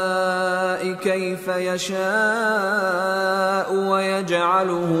السماء كيف يشاء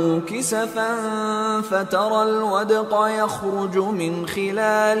ويجعله كسفا فترى الودق يخرج من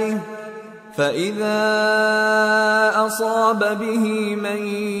خلاله فإذا أصاب به من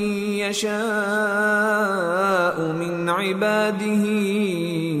يشاء من عباده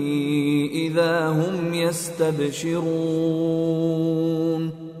إذا هم يستبشرون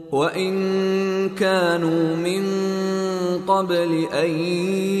وَإِن كَانُوا مِن قَبْلِ أَن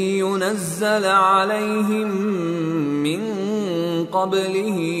يُنَزَّلَ عَلَيْهِم مِّن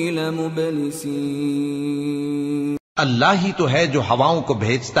قَبْلِهِ لَمُبْلِسِينَ۔ اللہ ہی تو ہے جو ہواؤں کو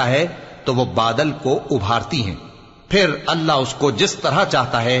بھیجتا ہے تو وہ بادل کو ابھارتی ہیں، پھر اللہ اس کو جس طرح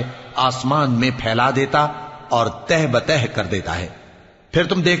چاہتا ہے آسمان میں پھیلا دیتا اور تہ بتہ کر دیتا ہے، پھر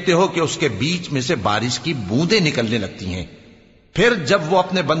تم دیکھتے ہو کہ اس کے بیچ میں سے بارش کی بوندیں نکلنے لگتی ہیں، پھر جب وہ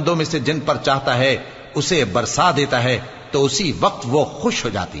اپنے بندوں میں سے جن پر چاہتا ہے اسے برسا دیتا ہے تو اسی وقت وہ خوش ہو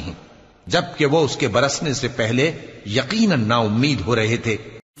جاتی ہیں، جبکہ وہ اس کے برسنے سے پہلے یقیناً نا امید ہو رہے تھے۔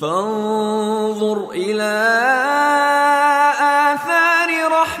 فانظر إلى آثار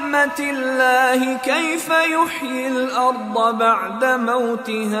رحمة الله كيف يحيي الأرض بعد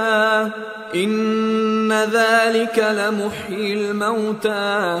موتها إن ذلك لمحيي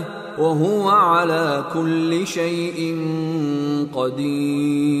الموتى وهو على كل شيء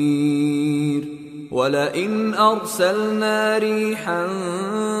قدير وَلَئِنْ أَرْسَلْنَا رِيحًا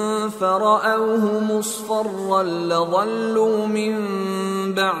فَرَأَوْهُ مُصْفَرًّا لَظَلُّوا مِنْ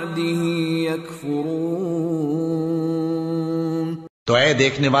بَعْدِهِ يَكْفُرُونَ۔ تو اے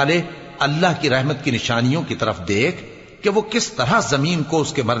دیکھنے والے اللہ کی رحمت کی نشانیوں کی طرف دیکھ کہ وہ کس طرح زمین کو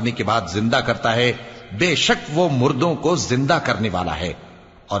اس کے مرنے کے بعد زندہ کرتا ہے، بے شک وہ مردوں کو زندہ کرنے والا ہے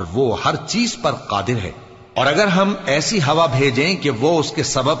اور وہ ہر چیز پر قادر ہے۔ اور اگر ہم ایسی ہوا بھیجیں کہ وہ اس کے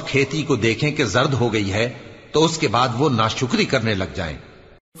سبب کھیتی کو دیکھیں کہ زرد ہو گئی ہے تو اس کے بعد وہ ناشکری کرنے لگ جائیں۔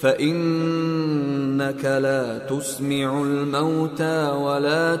 فَإِنَّكَ لَا تُسْمِعُ الْمَوْتَى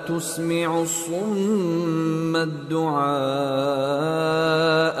وَلَا تُسْمِعُ الصُّمَّ الدُّعَاءَ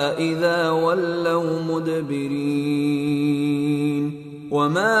إِذَا وَلَّوْا مُدْبِرِينَ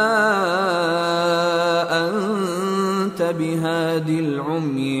وَمَا أَنْتَ بِهَادِ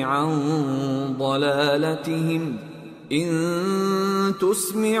الْعُمْيِ عَنْ ضَلَالَتِهِمْ إِن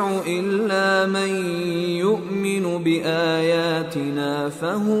تُسْمِعُ إِلَّا مَن يُؤْمِنُ بِآيَاتِنَا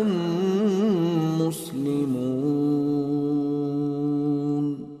فَهُمْ مُسْلِمُونَ۔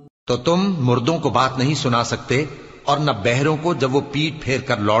 تو تم مردوں کو بات نہیں سنا سکتے اور نہ بہروں کو جب وہ پیٹ پھیر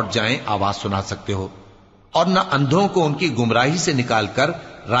کر لوٹ جائیں آواز سنا سکتے ہو، اور نہ اندھوں کو ان کی گمراہی سے نکال کر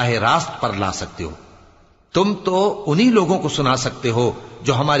راہ راست پر لا سکتے ہو۔ تم تو انہی لوگوں کو سنا سکتے ہو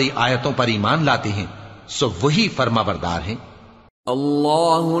جو ہماری آیتوں پر ایمان لاتے ہیں، سو وہی فرما بردار ہیں۔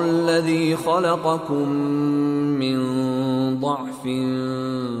 اللہ الذی خلقکم من ضعف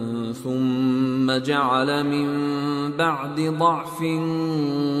ثم جعل من بعد ضعف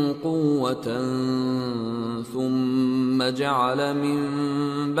قوة ثم جعل من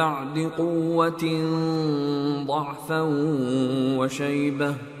بعد قوة ضعفا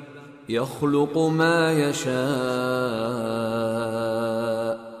وشيبة يخلق ما يشاء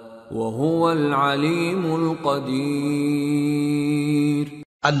وهو العليم القدير۔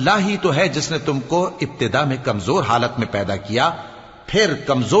 اللہ ہی تو ہے جس نے تم کو ابتدا میں کمزور حالت میں پیدا کیا، پھر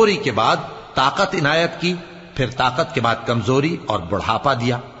کمزوری کے بعد طاقت عنایت کی، پھر طاقت کے بعد کمزوری اور بڑھاپا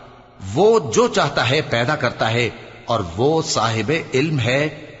دیا۔ وہ جو چاہتا ہے پیدا کرتا ہے اور وہ صاحب علم ہے،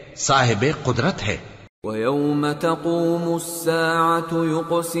 صاحب قدرت ہے۔ وَيَوْمَ تَقُومُ السَّاعَةُ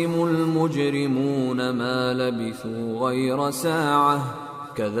يُقْسِمُ الْمُجْرِمُونَ مَا لَبِثُوا غَيْرَ سَاعَةٍ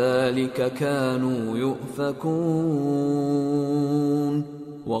كذلك كانوا يؤفكون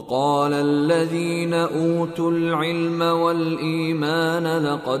وقال الذين أوتوا العلم والإيمان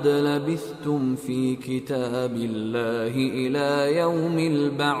لقد لبثتم في كتاب الله إلى يوم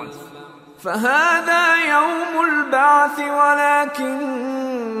البعث فهذا يوم البعث ولكنكم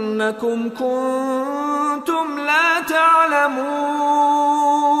كنتم لا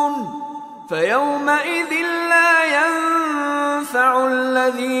تعلمون فيومئذ لا ينفع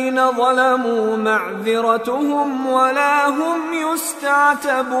الذين ظلموا معذرتهم ولا هم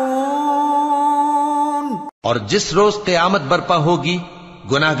يستعتبون۔ اور جس روز قیامت برپا ہوگی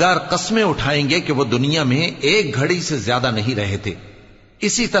گناہگار قسمیں اٹھائیں گے کہ وہ دنیا میں ایک گھڑی سے زیادہ نہیں رہے تھے،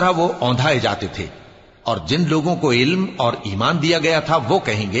 اسی طرح وہ اوندھائے جاتے تھے۔ اور جن لوگوں کو علم اور ایمان دیا گیا تھا وہ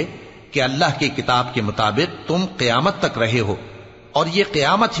کہیں گے کہ اللہ کی کتاب کے مطابق تم قیامت تک رہے ہو، اور یہ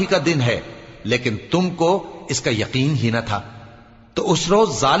قیامت ہی کا دن ہے، لیکن تم کو اس کا یقین ہی نہ تھا۔ تو اس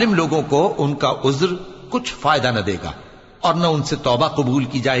روز ظالم لوگوں کو ان کا عذر کچھ فائدہ نہ دے گا اور نہ ان سے توبہ قبول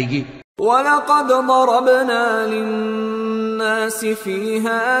کی جائے گی۔ وَلَقَدْ ضَرَبْنَا لِلنَّاسِ فِي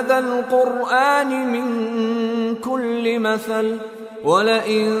هَذَا الْقُرْآنِ مِنْ كُلِّ مَثَلٍ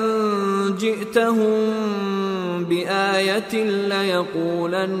وَلَئِنْ جِئْتَهُمْ بِآيَةٍ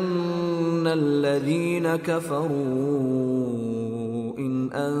لَيَقُولَنَّ الَّذِينَ كَفَرُوا إِنْ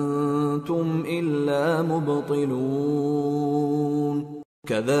أَنْتُمْ إِلَّا مُبْطِلُونَ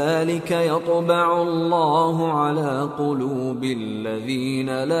كَذَلِكَ يَطْبَعُ اللَّهُ عَلَى قُلُوبِ الَّذِينَ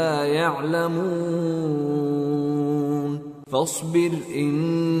لَا يَعْلَمُونَ فَاصْبِرْ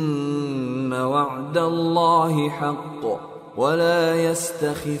إِنَّ وَعْدَ اللَّهِ حَقٌّ وَلَا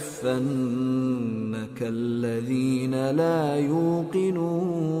يَسْتَخِفَّنَّكَ الَّذِينَ لَا يُوقِنُونَ۔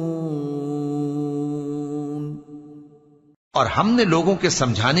 اور ہم نے لوگوں کے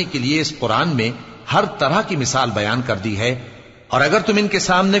سمجھانے کے لیے اس قرآن میں ہر طرح کی مثال بیان کر دی ہے، اور اگر تم ان کے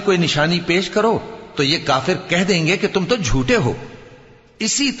سامنے کوئی نشانی پیش کرو تو یہ کافر کہہ دیں گے کہ تم تو جھوٹے ہو۔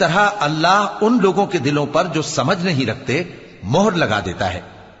 اسی طرح اللہ ان لوگوں کے دلوں پر جو سمجھ نہیں رکھتے مہر لگا دیتا ہے۔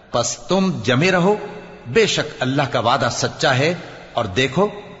 پس تم جمے رہو، بے شک اللہ کا وعدہ سچا ہے، اور دیکھو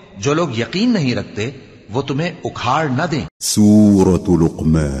جو لوگ یقین نہیں رکھتے وہ تمہیں اکھاڑ نہ دیں۔ سورة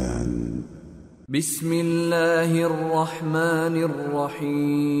لقمان۔ بسم اللہ الرحمن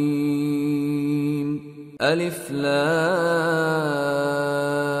الرحیم۔ الف لام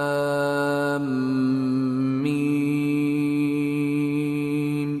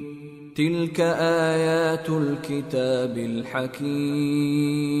میم تلک آیات الكتاب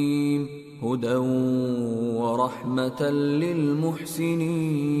الحکیم هدى ورحمة للمحسنين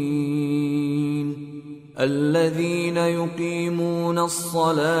الذين يقيمون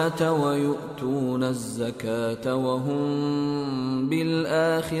الصلاة ويؤتون الزكاة وهم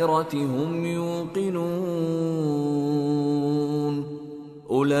بالآخرة هم يوقنون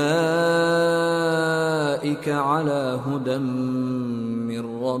أولئك على هدى من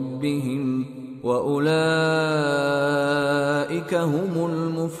ربهم وَأُولَئِكَ هُمُ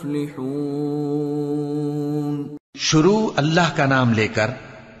الْمُفْلِحُونَ۔ شروع اللہ کا نام لے کر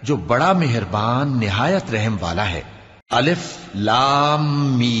جو بڑا مہربان نہایت رحم والا ہے۔ الف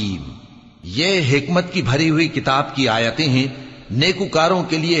لام میم، یہ حکمت کی بھری ہوئی کتاب کی آیتیں ہیں، نیکوکاروں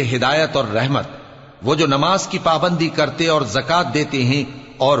کے لیے ہدایت اور رحمت، وہ جو نماز کی پابندی کرتے اور زکوٰۃ دیتے ہیں،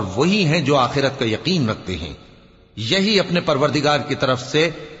 اور وہی ہیں جو آخرت کا یقین رکھتے ہیں، یہی اپنے پروردگار کی طرف سے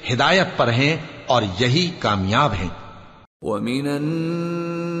ہدایت پر ہیں اور یہی کامیاب ہیں۔ وَمِنَ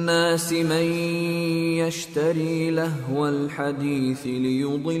النَّاسِ مَن يَشْتَرِي لَهْوَ الْحَدِيثِ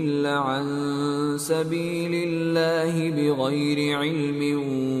لِيُضِلَّ عَن سَبِيلِ اللَّهِ بِغَيْرِ عِلْمٍ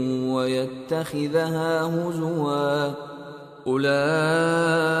وَيَتَّخِذَهَا هُزُوًا أُولَئِكَ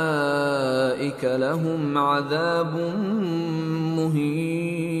لَهُمْ عَذَابٌ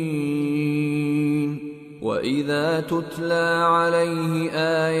مُهِينٌ وَإِذَا تُتْلَى عَلَيْهِ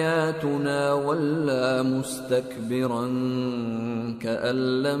آيَاتُنَا وَلَّى مُسْتَكْبِرًا كَأَن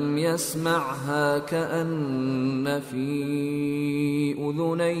لَّمْ يَسْمَعْهَا كَأَنَّ فِي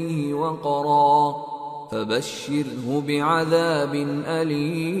أُذُنَيْهِ وَقْرًا فَبَشِّرْهُ بِعَذَابٍ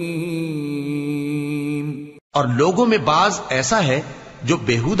أَلِيمٍ۔ اور لوگوں میں بعض ایسا ہے جو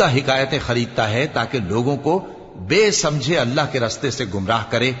بیہودہ حکایتیں خریدتا ہے تاکہ لوگوں کو بے سمجھے اللہ کے راستے سے گمراہ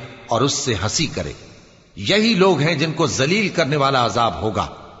کرے اور اس سے ہنسی کرے، یہی لوگ ہیں جن کو ذلیل کرنے والا عذاب ہوگا۔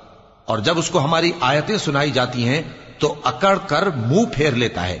 اور جب اس کو ہماری آیتیں سنائی جاتی ہیں تو اکڑ کر منہ پھیر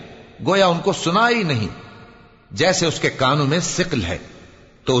لیتا ہے، گویا ان کو سنا ہی نہیں، جیسے اس کے کانوں میں ثقل ہے۔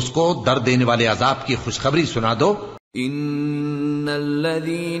 تو اس کو درد دینے والے عذاب کی خوشخبری سنا دو۔ ان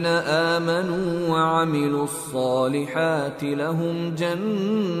الذين آمنوا وعملوا الصالحات لهم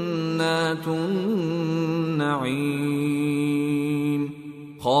جنات النعيم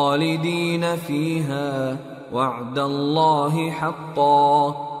خالدین فیہا وعد اللہ حقا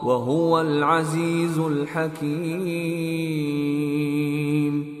وہو العزیز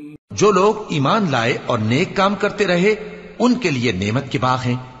الحکیم۔ جو لوگ ایمان لائے اور نیک کام کرتے رہے ان کے لیے نعمت کے باغ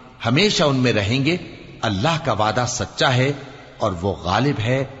ہیں، ہمیشہ ان میں رہیں گے۔ اللہ کا وعدہ سچا ہے اور وہ غالب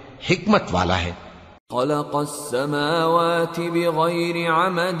ہے، حکمت والا ہے۔ خلق السماوات بغیر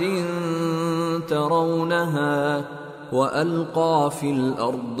عمد ترونها وألقى في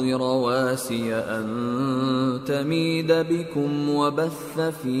الأرض رواسي أن تميد بكم وبث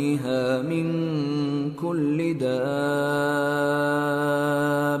فيها من كل دابة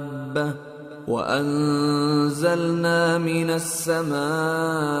وأنزلنا من السماء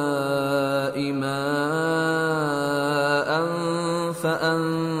ماء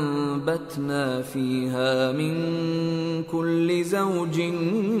فأنبتنا فيها من كل زوج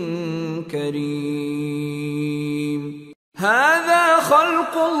كريم هذا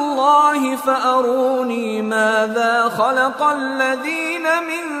خلق الله فأروني ماذا خلق الذين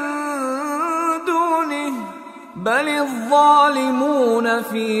من دونه بل الظالمون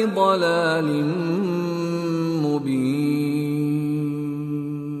في ضلال مبين۔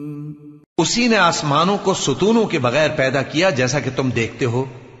 اسی نے آسمانوں کو ستونوں کے بغیر پیدا کیا جیسا کہ تم دیکھتے ہو،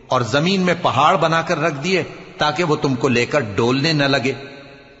 اور زمین میں پہاڑ بنا کر رکھ دیے تاکہ وہ تم کو لے کر ڈولنے نہ لگے،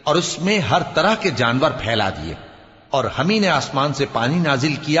 اور اس میں ہر طرح کے جانور پھیلا دیے، اور ہم ہی نے آسمان سے پانی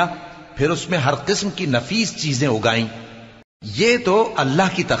نازل کیا، پھر اس میں ہر قسم کی نفیس چیزیں اگائیں۔ یہ تو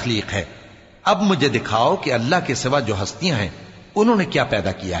اللہ کی تخلیق ہے، اب مجھے دکھاؤ کہ اللہ کے سوا جو ہستیاں ہیں انہوں نے کیا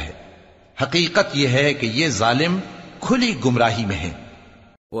پیدا کیا ہے۔ حقیقت یہ ہے کہ یہ ظالم کھلی گمراہی میں ہیں۔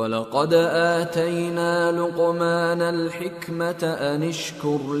 وَلَقَدْ آتَيْنَا لُقْمَانَ الْحِكْمَةَ أَنِ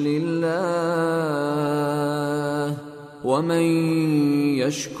اشْكُرْ لِلَّهِ وَمَنْ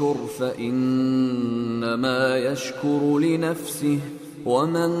يَشْكُرْ فَإِنَّمَا يَشْكُرُ لِنَفْسِهِ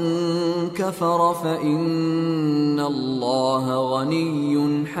وَمَنْ كَفَرَ فَإِنَّ اللَّهَ غَنِيٌّ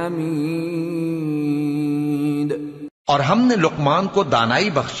حَمِيدٌ۔ اور ہم نے لقمان کو دانائی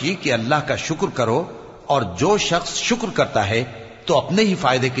بخشی کہ اللہ کا شکر کرو، اور جو شخص شکر کرتا ہے تو اپنے ہی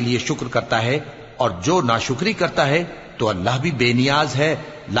فائدے کے لیے شکر کرتا ہے، اور جو ناشکری کرتا ہے تو اللہ بھی بے نیاز ہے،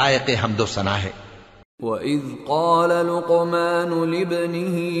 لائق حمد و ثنا ہے۔ وَإِذْ قَالَ لُقْمَانُ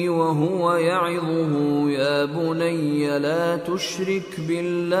لِابْنِهِ وَهُوَ يَعِظُهُ يَا بُنَيَّ لَا تُشْرِكْ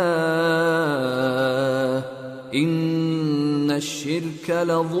بِاللَّهِ إِنَّ الشِّرْكَ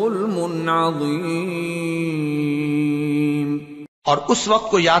لَظُلْمٌ عَظِيمٌ۔ اور اس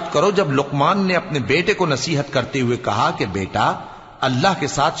وقت کو یاد کرو جب لقمان نے اپنے بیٹے کو نصیحت کرتے ہوئے کہا کہ بیٹا، اللہ کے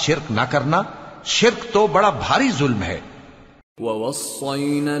ساتھ شرک نہ کرنا، شرک تو بڑا بھاری ظلم ہے۔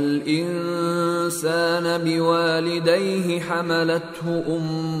 وَوَصَّيْنَا الْإِنسَانَ بِوَالِدَيْهِ حَمَلَتْهُ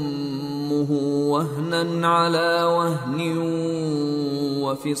أُمُّهُ وَهْنًا عَلَى وَهْنٍ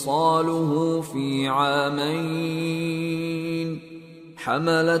وَفِصَالُهُ في عامين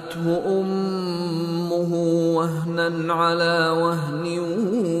حملته أمه وهنا على وهن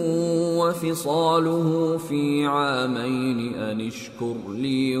وفصاله في عامين أن اشكر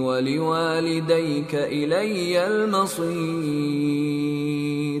لي ولوالديك إلي المصير۔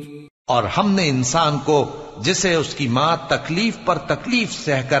 اور ہم نے انسان کو جسے اس کی ماں تکلیف پر تکلیف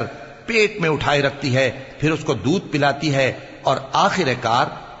سہ کر پیٹ میں اٹھائے رکھتی ہے، پھر اس کو دودھ پلاتی ہے، اور آخر کار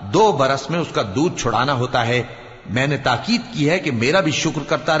 2 برس میں اس کا دودھ چھڑانا ہوتا ہے، میں نے تاکید کی ہے کہ میرا بھی شکر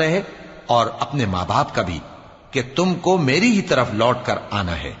کرتا رہے اور اپنے ماں باپ کا بھی، کہ تم کو میری ہی طرف لوٹ کر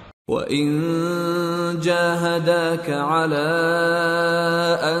آنا ہے۔ وَإِن جَاهَدَاكَ عَلَىٰ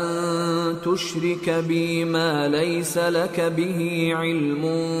أَن تُشْرِكَ بِي مَا لَيْسَ لَكَ بِهِ عِلْمٌ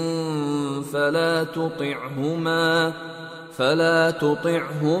فَلَا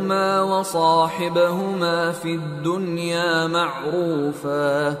تُطِعْهُمَا وَصَاحِبْهُمَا فِي الدُّنْيَا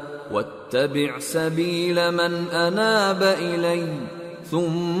مَعْرُوفًا وَاتَّبِعْ سَبِيلَ مَنْ أَنَابَ إِلَيَّ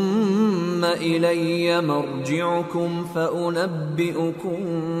ثُمَّ إِلَيَّ مَرْجِعُكُمْ فَأُنَبِّئُكُمْ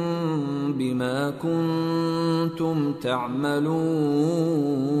بِمَا كُنْتُمْ تَعْمَلُونَ۔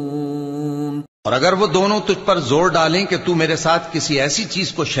 اور اگر وہ دونوں تجھ پر زور ڈالیں کہ تو میرے ساتھ کسی ایسی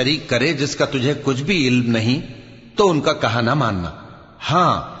چیز کو شریک کرے جس کا تجھے کچھ بھی علم نہیں، تو ان کا کہا نہ ماننا،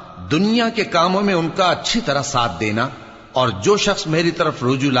 ہاں دنیا کے کاموں میں ان کا اچھی طرح ساتھ دینا، اور جو شخص میری طرف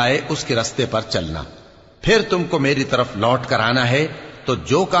رجوع لائے اس کے رستے پر چلنا، پھر تم کو میری طرف لوٹ کر آنا ہے، تو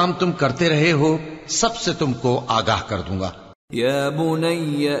جو کام تم کرتے رہے ہو سب سے تم کو آگاہ کر دوں گا۔ یا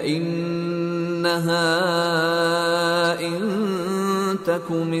بنی انہا ان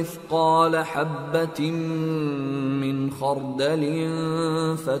تک مثقال حبة من خردل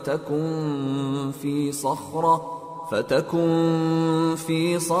فتكن فتكن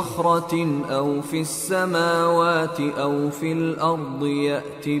في صخرة أو في السماوات أو في الأرض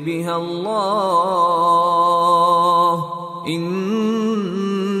يأت بها الله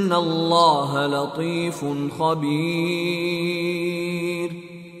إن الله لطيف خبير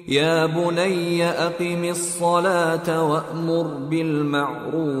يا بني أقم الصلاة وأمر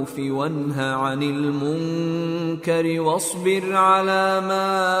بالمعروف وانه عن المنكر واصبر على ما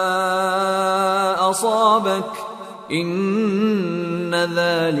أصابك إن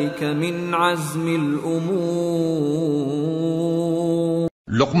ذلك من عزم الأمور۔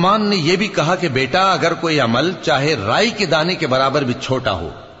 لقمان نے یہ بھی کہا کہ بیٹا اگر کوئی عمل چاہے رائی کے دانے کے برابر بھی چھوٹا ہو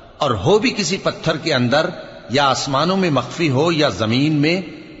اور ہو بھی کسی پتھر کے اندر یا آسمانوں میں مخفی ہو یا زمین میں،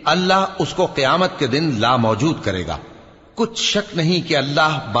 اللہ اس کو قیامت کے دن لا موجود کرے گا۔ کچھ شک نہیں کہ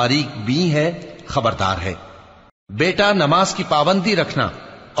اللہ باریک بین ہے، خبردار ہے۔ بیٹا نماز کی پابندی رکھنا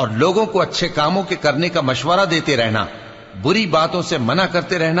اور لوگوں کو اچھے کاموں کے کرنے کا مشورہ دیتے رہنا، بری باتوں سے منع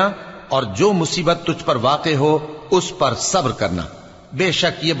کرتے رہنا، اور جو مصیبت تجھ پر واقع ہو اس پر صبر کرنا، بے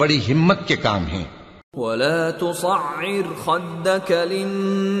شک یہ بڑی ہمت کے کام ہیں۔ ولا تصعر خدك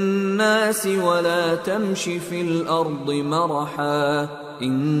للناس ولا تمش في الأرض مرحا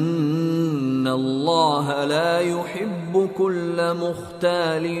إن الله لا يحب كل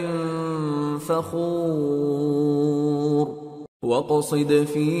مختال فخور واقصد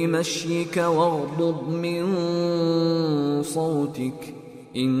في مشيك واغضض من صوتك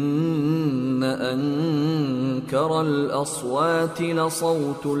ان انکر الاصوات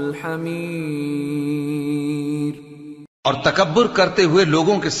لصوت الحمیر۔ اور تکبر کرتے ہوئے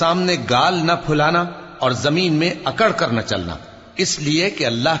لوگوں کے سامنے گال نہ پھلانا اور زمین میں اکڑ کر نہ چلنا، اس لیے کہ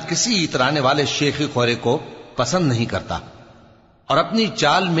اللہ کسی اترانے والے شیخی خورے کو پسند نہیں کرتا۔ اور اپنی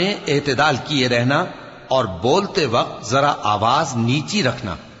چال میں اعتدال کیے رہنا اور بولتے وقت ذرا آواز نیچی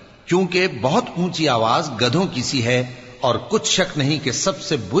رکھنا، کیونکہ بہت اونچی آواز گدھوں کی سی ہے، اور کچھ شک نہیں کہ سب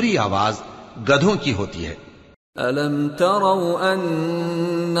سے بری آواز گدھوں کی ہوتی ہے۔ أَلَمْ تَرَوْا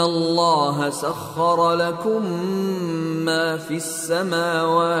أَنَّ اللَّهَ سَخَّرَ لَكُم مَّا فِي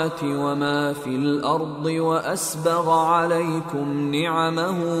السَّمَاوَاتِ وَمَا فِي الْأَرْضِ وَأَسْبَغَ عَلَيْكُمْ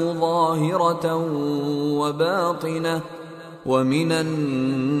نِعَمَهُ ظَاهِرَةً وَبَاطِنَةً وَمِنَ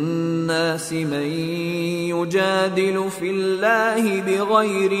النَّاسِ مَن يُجَادِلُ فِي اللَّهِ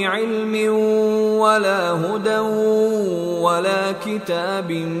بِغَيْرِ عِلْمٍ وَلَا هُدًى وَلَا كِتَابٍ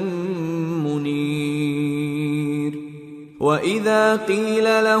مُنِيرٍ وَإِذَا قِيلَ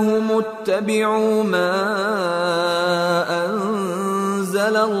لَهُمُ اتَّبِعُوا مَا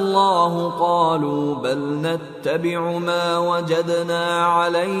أَنزَلَ اللَّهُ قَالُوا بَلْ نَتَّبِعُ مَا وَجَدْنَا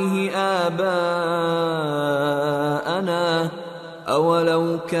عَلَيْهِ آبَاءَنَا أَوَلَوْ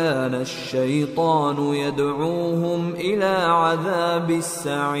كَانَ الشَّيْطَانُ يَدْعُوهُمْ إِلَى عَذَابِ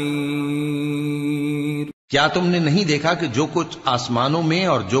السَّعِيرِ۔ کیا تم نے نہیں دیکھا کہ جو کچھ آسمانوں میں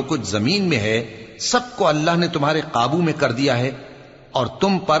اور جو کچھ زمین میں ہے سب کو اللہ نے تمہارے قابو میں کر دیا ہے، اور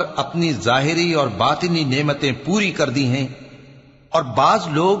تم پر اپنی ظاہری اور باطنی نعمتیں پوری کر دی ہیں، اور بعض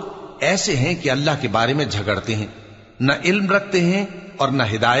لوگ ایسے ہیں کہ اللہ کے بارے میں جھگڑتے ہیں، نہ علم رکھتے ہیں اور نہ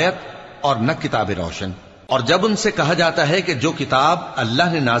ہدایت اور نہ کتاب روشن۔ اور جب ان سے کہا جاتا ہے کہ جو کتاب اللہ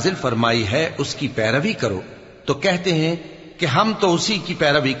نے نازل فرمائی ہے اس کی پیروی کرو، تو کہتے ہیں کہ ہم تو اسی کی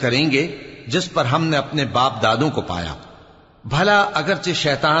پیروی کریں گے جس پر ہم نے اپنے باپ دادوں کو پایا۔ بھلا اگرچہ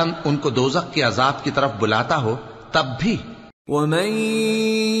شیطان ان کو دوزخ کے عذاب کی طرف بلاتا ہو تب بھی۔ وَمَن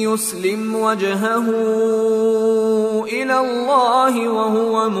يُسْلِمْ وَجْهَهُ إِلَى اللَّهِ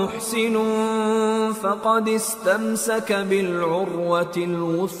وَهُوَ مُحْسِنٌ فَقَدِ اسْتَمْسَكَ بِالْعُرْوَةِ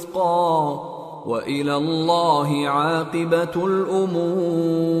الْوُثْقَى وَإِلَى اللَّهِ عَاقِبَةُ الْأُمُورِ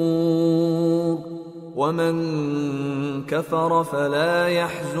وَمَن كَفَرَ فَلَا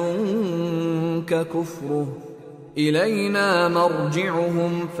يَحْزُنكَ كُفْرُهُ إِلَيْنَا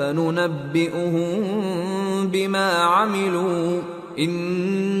مَرْجِعُهُمْ فَنُنَبِّئُهُم بِمَا عَمِلُوا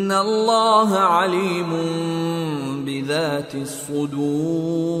إِنَّ اللَّهَ عَلِيمٌ بِذَاتِ الصُّدُورِ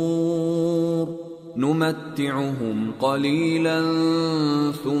نُمَتِّعُهُمْ قَلِيلًا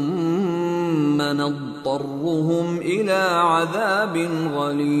ثُمَّ نَضْطَرُّهُمْ إِلَى عَذَابٍ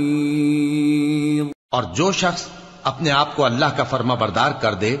غَلِيظٍ۔ اور جو شخص اپنے آپ کو اللہ کا فرما بردار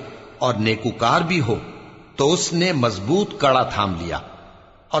کر دے اور نیکوکار بھی ہو تو اس نے مضبوط کڑا تھام لیا،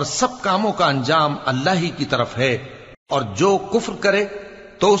 اور سب کاموں کا انجام اللہ ہی کی طرف ہے، اور جو کفر کرے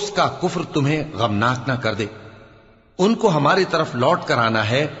تو اس کا کفر تمہیں غمناک نہ کر دے۔ ان کو ہماری طرف لوٹ کر آنا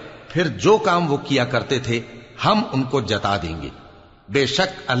ہے، پھر جو کام وہ کیا کرتے تھے ہم ان کو جتا دیں گے۔ بے شک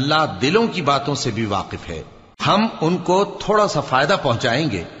اللہ دلوں کی باتوں سے بھی واقف ہے۔ ہم ان کو تھوڑا سا فائدہ پہنچائیں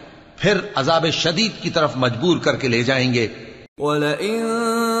گے، پھر عذاب شدید کی طرف مجبور کر کے لے جائیں گے۔ وَلَئِن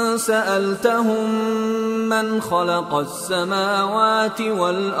سَأَلْتَهُم من خلق السماوات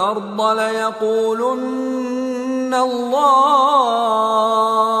والأرض ليقولن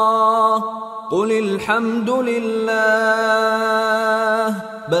الله قل الحمد لله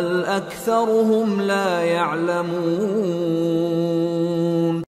بل أكثرهم لا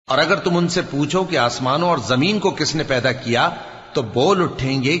يعلمون۔ اور اگر تم ان سے پوچھو کہ آسمانوں اور زمین کو کس نے پیدا کیا تو بول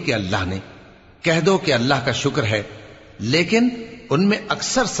اٹھیں گے کہ اللہ نے۔ کہہ دو کہ اللہ کا شکر ہے، لیکن ان میں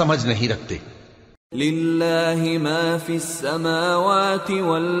اکثر سمجھ نہیں رکھتے۔ للہ ما فی السماوات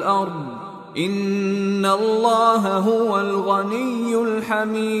والارض ان اللہ هو الغنی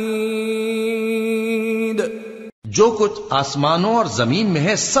الحمید۔ جو کچھ آسمانوں اور زمین میں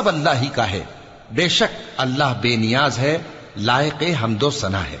ہے سب اللہ ہی کا ہے، بے شک اللہ بے نیاز ہے، لائق حمد و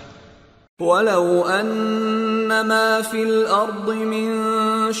ثنا ہے۔ وَلَوْ أَنَّ مَا فِي الْأَرْضِ مِن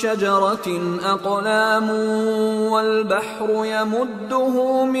شَجَرَةٍ أَقْلَامٌ وَالْبَحْرُ يَمُدُّهُ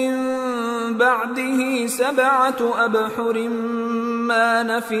مِن بَعْدِهِ سَبْعَةُ أَبْحُرٍ مَا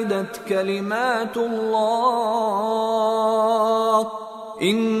نَفِدَتْ كَلِمَاتُ اللَّهِ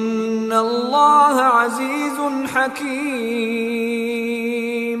إِنَّ اللَّهَ عَزِيزٌ حَكِيمٌ۔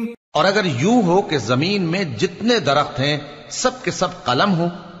 اور اگر یوں ہو کہ زمین میں جتنے درخت ہیں سب کے سب قلم ہو،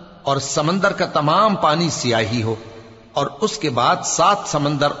 اور سمندر کا تمام پانی سیاہی ہو، اور اس کے بعد 7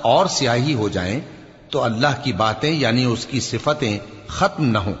 سمندر اور سیاہی ہو جائیں، تو اللہ کی باتیں یعنی اس کی صفتیں ختم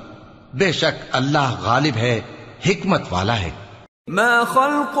نہ ہوں۔ بے شک اللہ غالب ہے، حکمت والا ہے۔ ما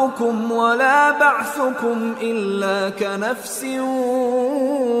خلقكم ولا بعثكم إلا كنفس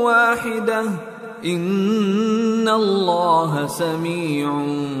واحدة إن الله سميع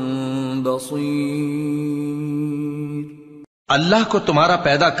بصير۔ اللہ کو تمہارا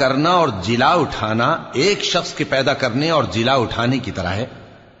پیدا کرنا اور جلا اٹھانا ایک شخص کے پیدا کرنے اور جلا اٹھانے کی طرح ہے،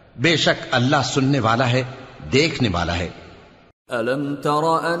 بے شک اللہ سننے والا ہے، دیکھنے والا ہے۔ أَلَمْ تَرَ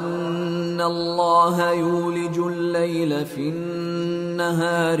أَنَّ اللَّهَ يُولِجُ اللَّيْلَ فِي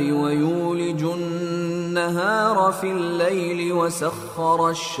النَّهَارِ وَيُولِجُ النَّهَارَ فِي اللَّيْلِ وَسَخَّرَ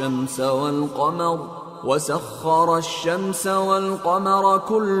الشَّمْسَ وَالْقَمَرَ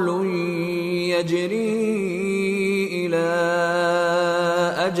كُلٌّ يَجْرِي إِلَى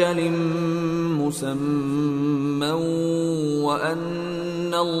أَجَلٍ مُّسَمًّى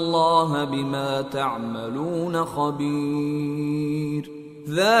وَأَنَّ اللَّهَ بِمَا تَعْمَلُونَ خَبِيرٌ۔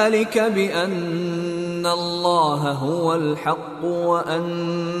 ذَلِكَ بِأَنَّ اللَّهَ هُوَ الْحَقُّ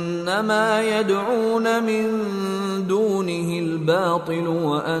وَأَنَّ مَا يَدْعُونَ مِن دُونِهِ الْبَاطِلُ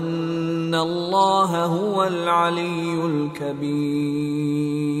وَأَنَّ اللَّهَ هُوَ الْعَلِيُّ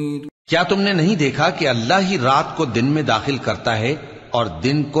الْكَبِيرُ۔ کیا تم نے نہیں دیکھا کہ اللہ ہی رات کو دن میں داخل کرتا ہے اور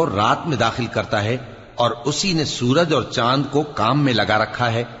دن کو رات میں داخل کرتا ہے، اور اسی نے سورج اور چاند کو کام میں لگا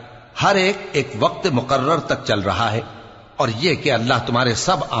رکھا ہے، ہر ایک وقت مقرر تک چل رہا ہے، اور یہ کہ اللہ تمہارے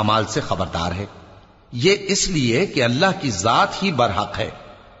سب اعمال سے خبردار ہے۔ یہ اس لیے کہ اللہ کی ذات ہی برحق ہے،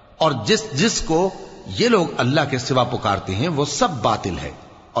 اور جس کو یہ لوگ اللہ کے سوا پکارتے ہیں وہ سب باطل ہے،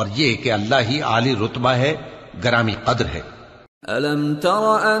 اور یہ کہ اللہ ہی عالی رتبہ ہے، گرامی قدر ہے۔ أَلَمْ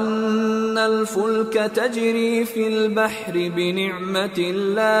تَرَ أَنَّ الْفُلْكَ تَجْرِي فِي الْبَحْرِ بِنِعْمَةِ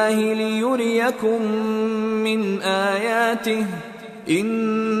اللَّهِ لِيُرِيَكُم مِّنْ آيَاتِهِ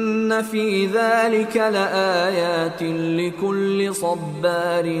إِنَّ فِي ذَلِكَ لَآيَاتٍ لِكُلِّ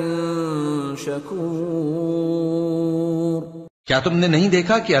صَبَّارٍ شَكُورٍ۔ کیا تم نے نہیں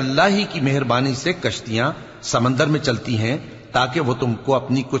دیکھا کہ اللہ ہی کی مہربانی سے کشتیاں سمندر میں چلتی ہیں تاکہ وہ تم کو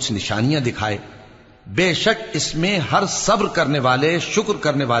اپنی کچھ نشانیاں دکھائے؟ بے شک اس میں ہر صبر کرنے والے، شکر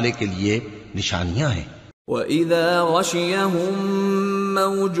کرنے والے کے لیے نشانیاں ہیں۔ وَإِذَا غَشِيَهُم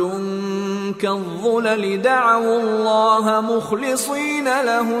مَّوْجٌ كَالظُّلَلِ دَعَوُا اللَّهَ مُخْلِصِينَ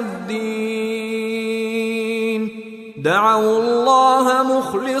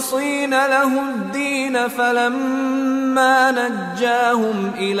لَهُ الدِّينَ فَلَمَّا نَجَّاهُمْ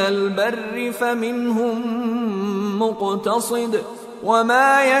إِلَى الْبَرِّ فَمِنْهُم مُّقْتَصِدٌ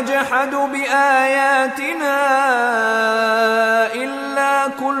وَمَا يَجْحَدُ بِآيَاتِنَا إِلَّا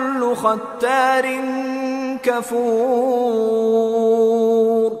كُلُّ خَتَّارٍ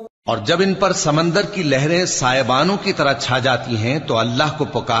كَفُورٍ۔ اور جب ان پر سمندر کی لہریں سائبانوں کی طرح چھا جاتی ہیں تو اللہ کو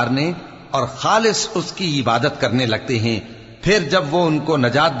پکارنے اور خالص اس کی عبادت کرنے لگتے ہیں، پھر جب وہ ان کو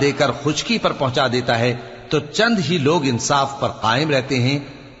نجات دے کر خشکی پر پہنچا دیتا ہے تو چند ہی لوگ انصاف پر قائم رہتے ہیں،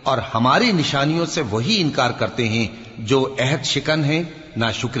 اور ہماری نشانیوں سے وہی انکار کرتے ہیں جو عہد شکن ہیں،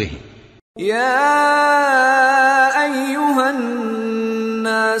 ناشکرے ہیں۔ یا ایھا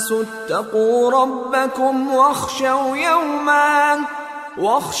الناس اتقوا ربکم واخشوا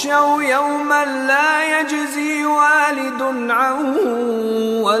یوما لا یجزی والد عن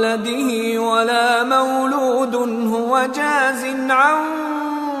ولده ولا مولود هو جاز عن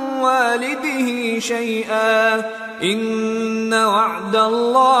والده شيئا إن وعد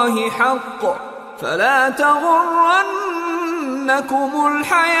الله حق فلا تغرنكم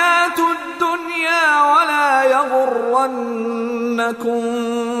الحياة الدنيا ولا يغرنكم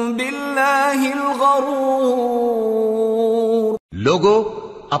بالله الغرور. لوگو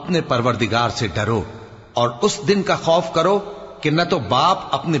اپنے پروردگار سے ڈرو اور اس دن کا خوف کرو کہ نہ تو باپ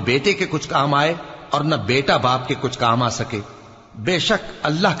اپنے بیٹے کے کچھ کام آئے اور نہ بیٹا باپ کے کچھ کام آ سکے. بے شک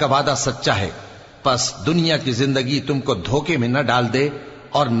اللہ کا وعدہ سچا ہے، پس دنیا کی زندگی تم کو دھوکے میں نہ ڈال دے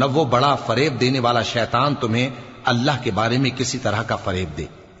اور نہ وہ بڑا فریب دینے والا شیطان تمہیں اللہ کے بارے میں کسی طرح کا فریب دے.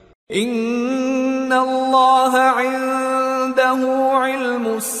 ان اللہ عنده علم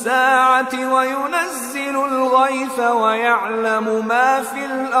الساعة وينزل الغيث ويعلم ما في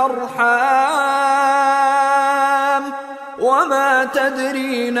الأرحام وما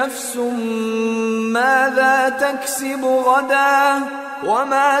تدري نفس ماذا تكسب غدا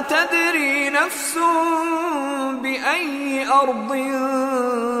وما تدري نفس بأي أرض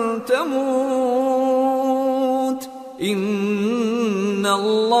تموت ان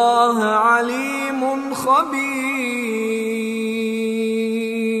اللہ علیم خبیر.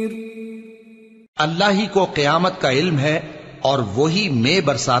 اللہ ہی کو قیامت کا علم ہے اور وہی مے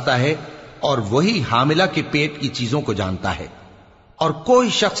برساتا ہے اور وہی حاملہ کے پیٹ کی چیزوں کو جانتا ہے، اور کوئی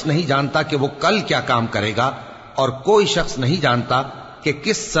شخص نہیں جانتا کہ وہ کل کیا کام کرے گا، اور کوئی شخص نہیں جانتا کہ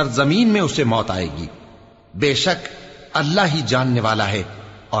کس سرزمین میں اسے موت آئے گی. بے شک اللہ ہی جاننے والا ہے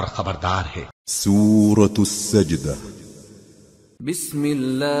اور خبردار ہے. سورة السجدة. بسم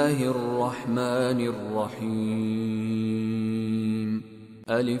اللہ الرحمن الرحیم.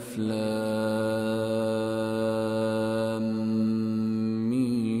 الف لام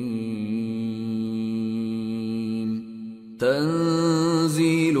میم.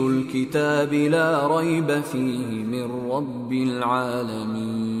 تنزیل الكتاب لا ریب فیہ من رب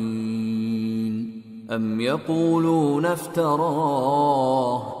العالمین. ام یقولون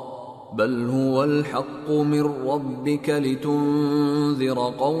افتراہ بل هو الحق من ربك لتنذر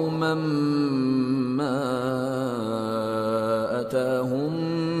قوما ما أتاهم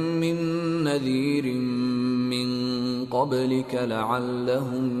من نذير من قبلك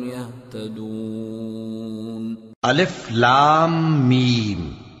لعلهم يهتدون. الف لام میم.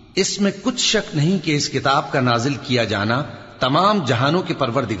 اس میں کچھ شک نہیں کہ اس کتاب کا نازل کیا جانا تمام جہانوں کے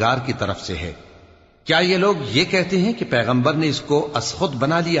پروردگار کی طرف سے ہے. کیا یہ لوگ یہ کہتے ہیں کہ پیغمبر نے اس کو از خود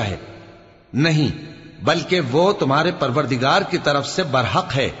بنا لیا ہے؟ نہیں، بلکہ وہ تمہارے پروردگار کی طرف سے برحق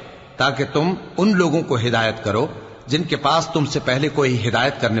ہے تاکہ تم ان لوگوں کو ہدایت کرو جن کے پاس تم سے پہلے کوئی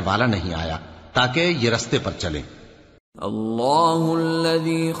ہدایت کرنے والا نہیں آیا، تاکہ یہ رستے پر چلیں. اللہ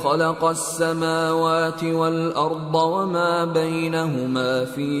الذي خلق السماوات والأرض وما بينهما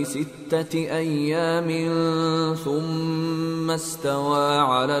في 6 أيام ثم استوى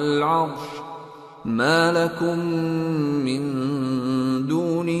على العرش ما لكم من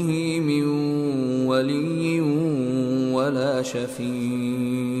دونه من ولي ولا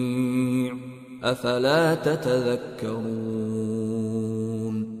شفيع افلا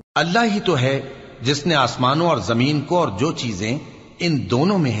تتذكرون. اللہ ہی تو ہے جس نے آسمانوں اور زمین کو اور جو چیزیں ان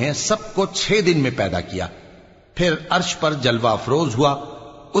دونوں میں ہیں سب کو 6 دن میں پیدا کیا، پھر عرش پر جلوہ افروز ہوا.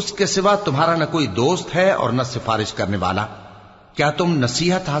 اس کے سوا تمہارا نہ کوئی دوست ہے اور نہ سفارش کرنے والا. کیا تم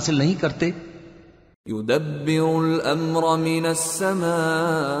نصیحت حاصل نہیں کرتے؟ يدبر الأمر من السماء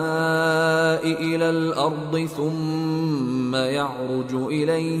إلى الأرض ثم يعرج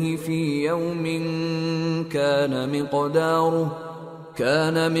إليه في يوم كان مقداره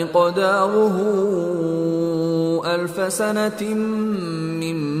 1000 سنة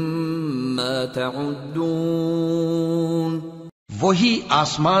مما تعدون. وہی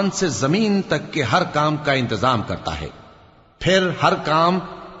آسمان سے زمین تک کے ہر کام کا انتظام کرتا ہے، پھر ہر کام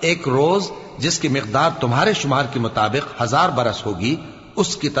ایک روز جس کی مقدار تمہارے شمار کے مطابق 1000 برس ہوگی اس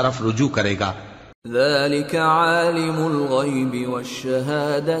کی طرف رجوع کرے گا. ذلك عالم الغیب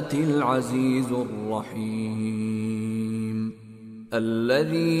والشہادة العزیز الرحیم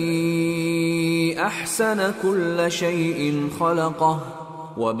الذي احسن كل شيء خلقه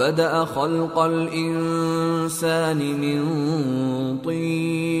وبدأ خلق الانسان من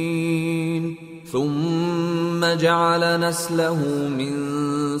طين ثم جعل نسله من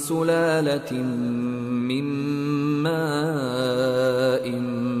سلالة من ماء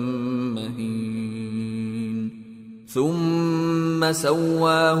مهين ثم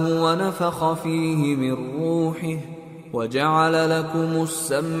سواه ونفخ فيه من روحه وجعل لكم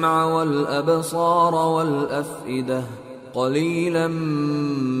السمع والأبصار والأفئدة قليلا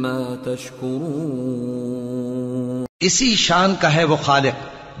ما تشكرون. اسی شان کا ہے وہ خالق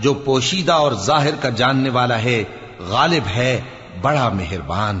جو پوشیدہ اور ظاہر کا جاننے والا ہے، غالب ہے، بڑا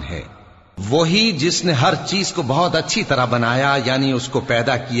مہربان ہے۔ وہی جس نے ہر چیز کو بہت اچھی طرح بنایا، یعنی اس کو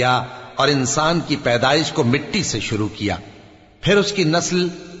پیدا کیا اور انسان کی پیدائش کو مٹی سے شروع کیا، پھر اس کی نسل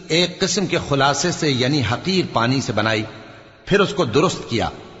ایک قسم کے خلاصے سے یعنی حقیر پانی سے بنائی، پھر اس کو درست کیا،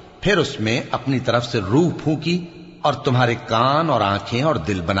 پھر اس میں اپنی طرف سے روح پھونکی اور تمہارے کان اور آنکھیں اور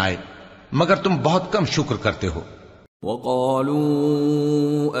دل بنائے، مگر تم بہت کم شکر کرتے ہو۔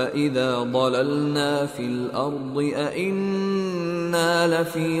 وَقَالُوا أَإِذَا ضَلَلْنَا فِي الْأَرْضِ أَإِنَّا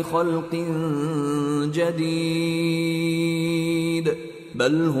لَفِي خَلْقٍ جَدِيدٍ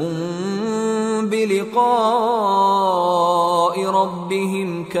بَلْ هُمْ بِلِقَاءِ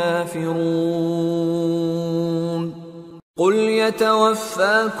رَبِّهِمْ كَافِرُونَ قُلْ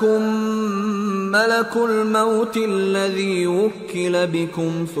يَتَوَفَّاكُمْ مَلَكُ الْمَوْتِ الَّذِي وُكِّلَ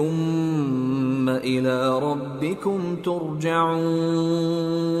بِكُمْ ثُمَّ إِلَى رَبِّكُمْ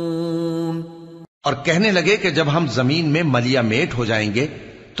تُرْجَعُونَ۔ اور کہنے لگے کہ جب ہم زمین میں ملیا میٹ ہو جائیں گے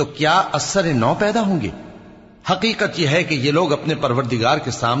تو کیا اثر نو پیدا ہوں گے؟ حقیقت یہ ہے کہ یہ لوگ اپنے پروردگار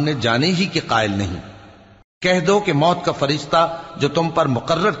کے سامنے جانے ہی کے قائل نہیں۔ کہہ دو کہ موت کا فرشتہ جو تم پر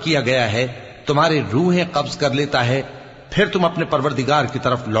مقرر کیا گیا ہے تمہاری روحیں قبض کر لیتا ہے، پھر تم اپنے پروردگار کی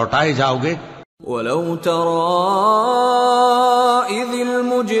طرف لوٹائے جاؤ گے۔ وَلَوْ تَرَىٰ إِذِ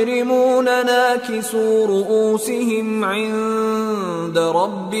الْمُجْرِمُونَ نَاكِسُو رُءُوسِهِمْ عِندَ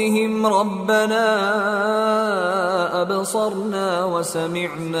رَبِّهِمْ رَبَّنَا أَبْصَرْنَا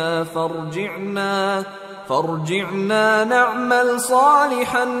وَسَمِعْنَا فارجعنا نعمل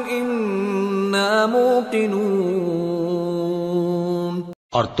صالحا إنا موقنون۔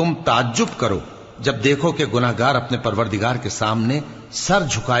 اور تم تعجب کرو جب دیکھو کہ گناہگار اپنے پروردگار کے سامنے سر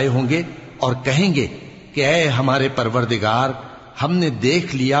جھکائے ہوں گے اور کہیں گے کہ اے ہمارے پروردگار، ہم نے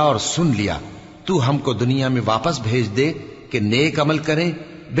دیکھ لیا اور سن لیا، تو ہم کو دنیا میں واپس بھیج دے کہ نیک عمل کریں،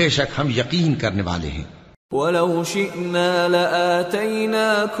 بے شک ہم یقین کرنے والے ہیں۔ وَلَوْ شِئْنَا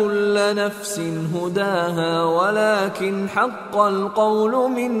لَآتَيْنَا كُلَّ نَفْسٍ هُدَاهَا وَلَكِنْ حَقَّ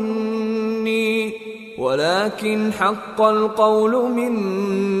الْقَوْلُ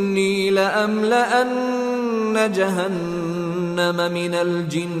مِنِّي لَأَمْلَأَنَّ جَهَنَّمَ مِنَ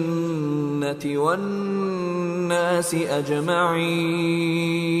الْجِنَّةِ وَالنَّاسِ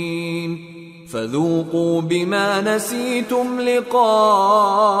أَجْمَعِينَ فَذُوقُوا بِمَا نَسِيتُمْ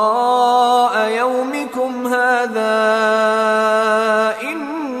لِقَاءَ يَوْمِكُمْ هَذَا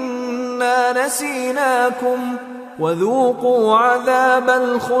إِنَّا نَسِينَاكُمْ وَذُوقُوا عَذَابَ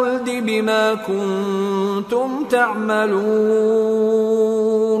الْخُلْدِ بِمَا كُنتُمْ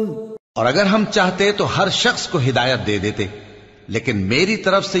تَعْمَلُونَ۔ اور اگر ہم چاہتے تو ہر شخص کو ہدایت دے دیتے، لیکن میری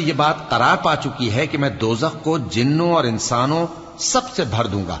طرف سے یہ بات قرار پا چکی ہے کہ میں دوزخ کو جنوں اور انسانوں سب سے بھر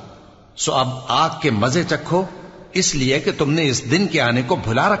دوں گا، سو اب آگ کے مزے چکھو، اس لیے کہ تم نے اس دن کے آنے کو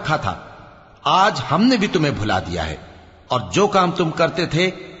بھلا رکھا تھا۔ آج ہم نے بھی تمہیں بھلا دیا ہے، اور جو کام تم کرتے تھے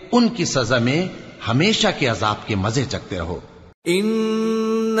ان کی سزا میں ہمیشہ کے عذاب کے مزے چکتے رہو۔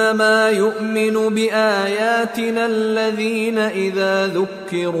 انما يؤمن بآياتنا الذين اذا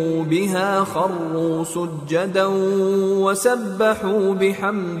ذكروا بها خروا سجدا وسبحوا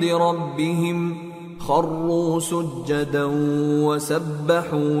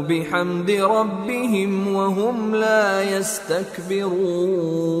بحمد ربهم وهم لا يستكبرون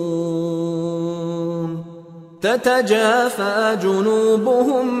تتجافى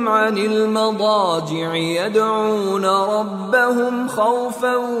جنوبهم عن المضاجع يدعون ربهم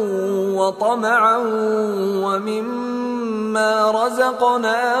خوفا وطمعا ومما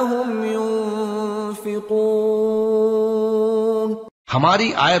رزقناهم ينفقون۔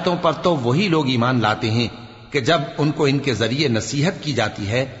 ہماری آیتوں پر تو وہی لوگ ایمان لاتے ہیں کہ جب ان کو ان کے ذریعے نصیحت کی جاتی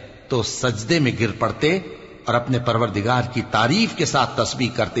ہے تو سجدے میں گر پڑتے اور اپنے پروردگار کی تعریف کے ساتھ تسبیح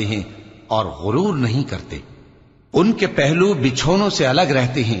کرتے ہیں اور غرور نہیں کرتے۔ ان کے پہلو بچھونوں سے الگ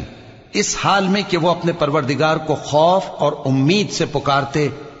رہتے ہیں، اس حال میں کہ وہ اپنے پروردگار کو خوف اور امید سے پکارتے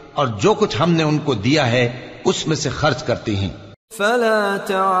اور جو کچھ ہم نے ان کو دیا ہے اس میں سے خرچ کرتے ہیں۔ فلا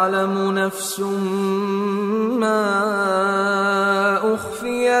تعلم نفس ما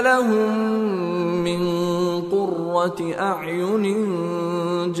اخفي لهم من قرة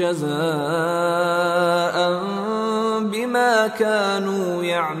اعين جزاء بما كانوا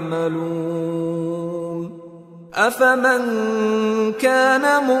يعملون افمن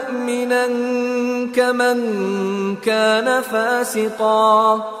كان مؤمنا كمن كان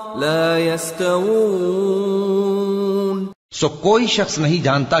فاسقا لا يستوون۔ سو کوئی شخص نہیں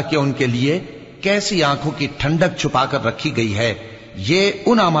جانتا کہ ان کے لیے کیسی آنکھوں کی ٹھنڈک چھپا کر رکھی گئی ہے، یہ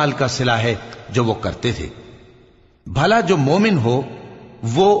ان اعمال کا صلہ ہے جو وہ کرتے تھے۔ بھلا جو مومن ہو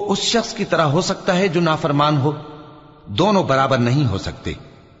وہ اس شخص کی طرح ہو سکتا ہے جو نافرمان ہو؟ دونوں برابر نہیں ہو سکتے۔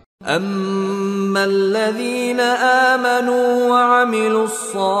 الذين آمنوا وعملوا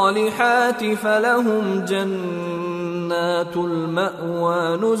الصالحات فلهم جنات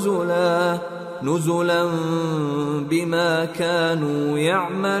المأوى نزلا بما كانوا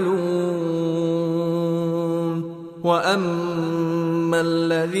يعملون وأما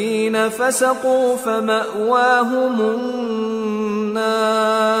الذين فسقوا فمأواهم النار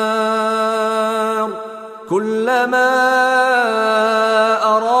كلما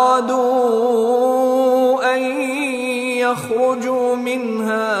أرادوا أن يخرجوا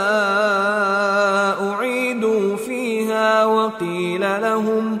منها أعيدوا فيها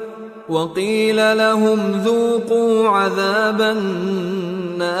وقيل لهم ذوقوا عذاب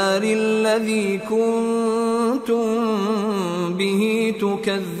النار الذي كنتم به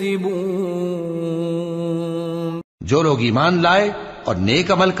تكذبون۔ جو لوگ ایمان لائے اور نیک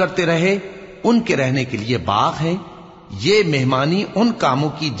عمل کرتے رہے ان کے رہنے کے لیے باغ ہیں، یہ مہمانی ان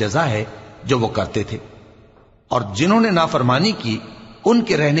کاموں کی جزا ہے جو وہ کرتے تھے، اور جنہوں نے نافرمانی کی ان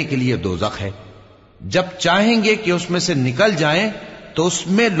کے رہنے کے لیے دوزخ ہے، جب چاہیں گے کہ اس میں سے نکل جائیں تو اس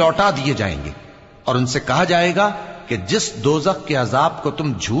میں لوٹا دیے جائیں گے، اور ان سے کہا جائے گا کہ جس دوزخ کے عذاب کو تم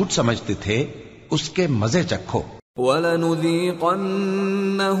جھوٹ سمجھتے تھے اس کے مزے چکھو۔ وَلَنُذِيقَنَّهُم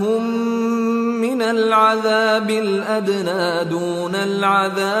مِّنَ الْعَذَابِ الْأَدْنَىٰ دُونَ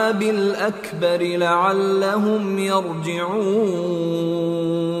الْعَذَابِ الْأَكْبَرِ لَعَلَّهُمْ يَرْجِعُونَ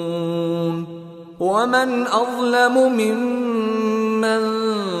وَمَنْ أَظْلَمُ مِمَّنْ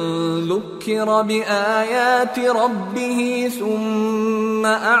ذُكِّرَ بِآيَاتِ رَبِّهِ ثُمَّ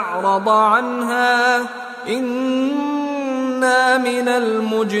أَعْرَضَ عَنْهَا إِنَّا مِنَ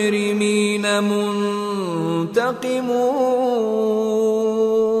الْمُجْرِمِينَ مُنْتَقِمُونَ۔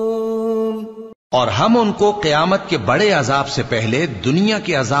 اور ہم ان کو قیامت کے بڑے عذاب سے پہلے دنیا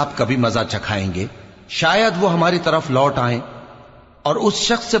کے عذاب کا بھی مزہ چکھائیں گے، شاید وہ ہماری طرف لوٹ آئیں۔ اور اس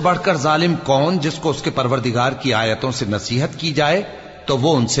شخص سے بڑھ کر ظالم کون جس کو اس کے پروردگار کی آیتوں سے نصیحت کی جائے تو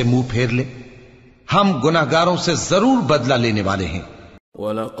وہ ان سے منہ پھیر لے۔ ہم گناہگاروں سے ضرور بدلہ لینے والے ہیں۔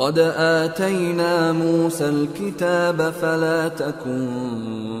 وَلَقَدْ آتَيْنَا مُوسَى الْكِتَابَ فَلَا تَكُنْ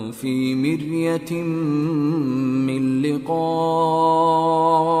فِي مِرْيَةٍ مِّن لِقَائِهِ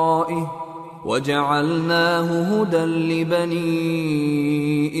وَجَعَلْنَاهُ هُدًى لِبَنِي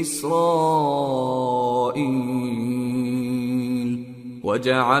إِسْرَائِيلَ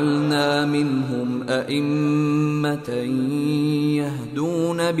وَجَعَلْنَا مِنْهُمْ أَئِمَّةً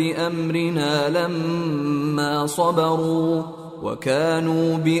يَهْدُونَ بِأَمْرِنَا لَمَّا صَبَرُوا وَكَانُوا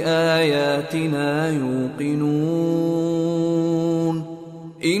بِآيَاتِنَا يُوقِنُونَ۔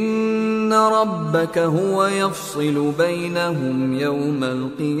 إِنَّ رَبَّكَ هُوَ يَفْصِلُ بَيْنَهُمْ يَوْمَ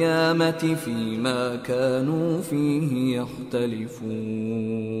الْقِيَامَةِ فِيمَا كَانُوا فِيهِ يَخْتَلِفُونَ۔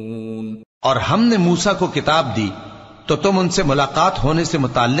 اور ہم نے موسیٰ کو کتاب دی تو تم ان سے ملاقات ہونے سے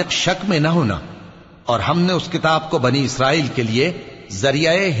متعلق شک میں نہ ہونا، اور ہم نے اس کتاب کو بنی اسرائیل کے لیے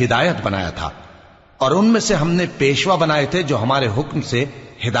ذریعہ ہدایت بنایا تھا، اور ان میں سے ہم نے پیشوا بنائے تھے جو ہمارے حکم سے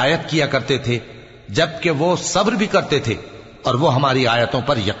ہدایت کیا کرتے تھے، جبکہ وہ صبر بھی کرتے تھے اور وہ ہماری آیتوں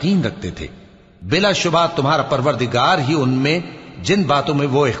پر یقین رکھتے تھے۔ بلا شبہ تمہارا پروردگار ہی ان میں جن باتوں میں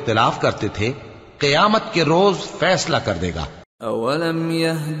وہ اختلاف کرتے تھے قیامت کے روز فیصلہ کر دے گا۔ أَوَلَمْ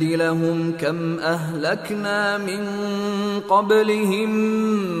يَهْدِ لَهُمْ كَمْ أَهْلَكْنَا مِنْ قَبْلِهِمْ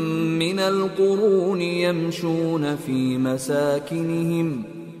مِنَ الْقُرُونِ يَمْشُونَ فِي مَسَاكِنِهِمْ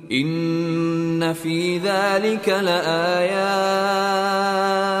إِنَّ فِي ذَلِكَ لَآيَاتٍ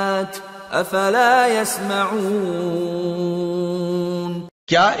أَفَلَا يَسْمَعُونَ۔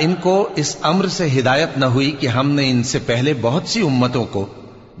 کیا ان کو اس امر سے ہدایت نہ ہوئی کہ ہم نے ان سے پہلے بہت سی امتوں کو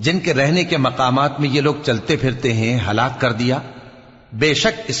جن کے رہنے کے مقامات میں یہ لوگ چلتے پھرتے ہیں ہلاک کر دیا؟ بے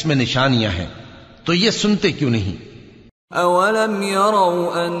شک اس میں نشانیاں ہیں، تو یہ سنتے کیوں نہیں؟ أَوَلَمْ يَرَوْا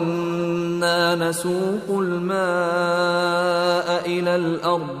أَنَّا نَسُوقُ الْمَاءَ إِلَى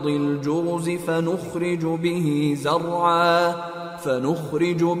الْأَرْضِ الْجُرُزِ فَنُخْرِجُ بِهِ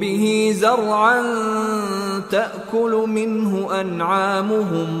زَرْعًا تَأْكُلُ مِنْهُ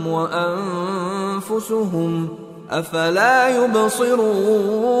أَنْعَامُهُمْ وَأَنفُسُهُمْ أَفَلَا يُبْصِرُونَ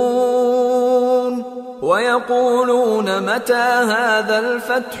وَيَقُولُونَ مَتَى هَذَا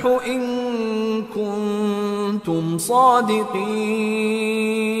الْفَتْحُ إِن كُنتُمْ صَادِقِينَ۔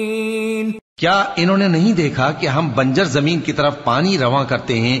 کیا انہوں نے نہیں دیکھا کہ ہم بنجر زمین کی طرف پانی رواں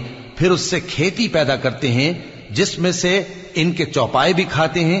کرتے ہیں، پھر اس سے کھیتی پیدا کرتے ہیں جس میں سے ان کے چوپائے بھی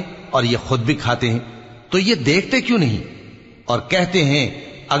کھاتے ہیں اور یہ خود بھی کھاتے ہیں، تو یہ دیکھتے کیوں نہیں اور کہتے ہیں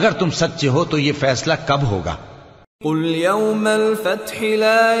اگر تم سچے ہو تو یہ فیصلہ کب ہوگا؟ قل يوم الفتح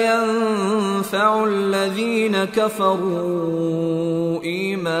لا ينفع الذين كفروا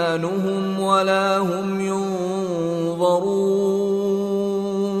إيمانهم ولا هم ينظرون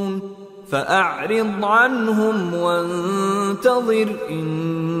فأعرض عنهم وانتظر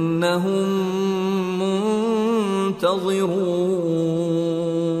إنهم منتظرون۔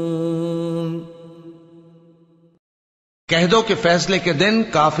 کہہ دو کہ فیصلے کے دن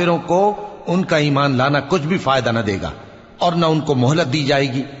کافروں کو ان کا ایمان لانا کچھ بھی فائدہ نہ دے گا اور نہ ان کو مہلت دی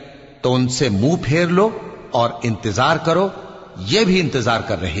جائے گی، تو ان سے منہ پھیر لو اور انتظار کرو، یہ بھی انتظار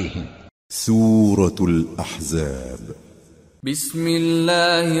کر رہے ہیں۔ سورة الأحزاب۔ بسم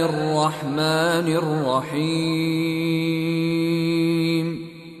اللہ الرحمن الرحیم۔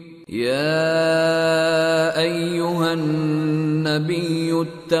 یا ایہا النبی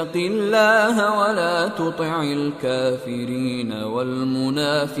اتق اللہ ولا تطع الكافرین والمنافقین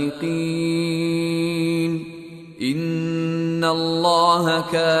ان اللہ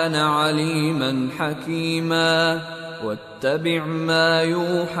کان علیما حکیما واتبع ما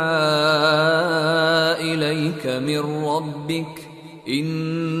يوحى إليك من ربك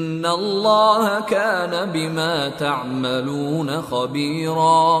إن الله كان بما تعملون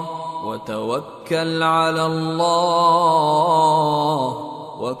خبيرا وتوكل على الله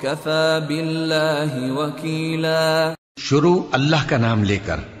وكفى بالله وكيلا۔ شروع اللہ کا نام لے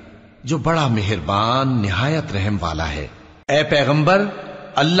کر جو بڑا مہربان نہایت رحم والا ہے۔ اے پیغمبر،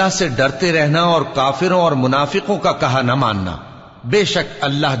 اللہ سے ڈرتے رہنا اور کافروں اور منافقوں کا کہا نہ ماننا، بے شک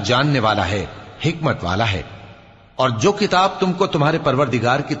اللہ جاننے والا ہے، حکمت والا ہے۔ اور جو کتاب تم کو تمہارے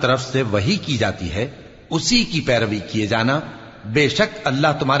پروردگار کی طرف سے وحی کی جاتی ہے اسی کی پیروی کیے جانا، بے شک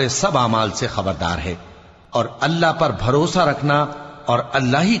اللہ تمہارے سب اعمال سے خبردار ہے، اور اللہ پر بھروسہ رکھنا اور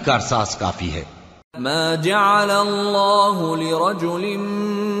اللہ ہی کارساز کافی ہے۔ ما جعل اللہ لرجل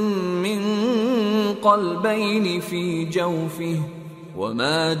من قلبین فی جوفہ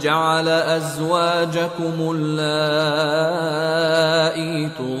وما جعل أزواجكم اللائي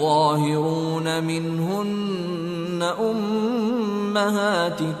تظاهرون منهن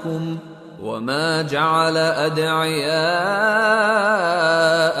أمهاتكم وما جعل أدعياءكم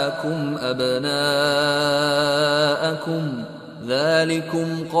أبناءكم ذلكم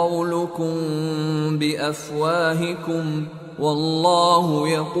قولكم بأفواهكم واللہ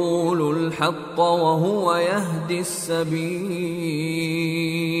یقول الحق وہو یہدی السبیل۔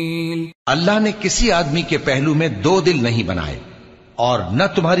 اللہ نے کسی آدمی کے پہلو میں دو دل نہیں بنائے، اور نہ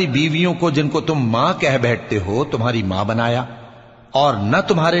تمہاری بیویوں کو جن کو تم ماں کہہ بیٹھتے ہو تمہاری ماں بنایا، اور نہ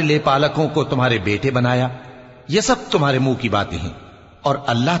تمہارے لے پالکوں کو تمہارے بیٹے بنایا۔ یہ سب تمہارے منہ کی باتیں ہیں، اور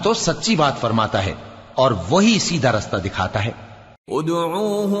اللہ تو سچی بات فرماتا ہے اور وہی سیدھا رستہ دکھاتا ہے۔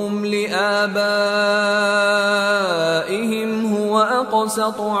 ادعوهم لآبائهم هو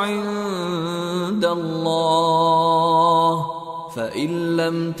أقسط عند الله فإن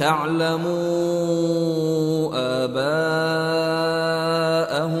لم تعلموا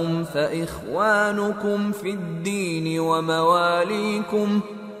آباءهم فإخوانكم في الدين ومواليكم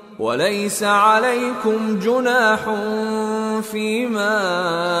وليس عليكم جناح فيما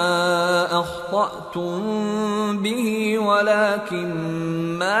أخطأتم به ولكن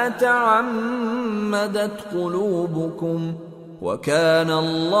ما تعمدت قلوبكم وكان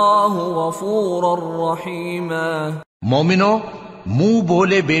الله غفورا رحيما۔ مومنو، منہ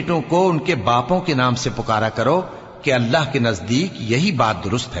بولے بیٹوں کو ان کے باپوں کے نام سے پکارا کرو کہ اللہ کے نزدیک یہی بات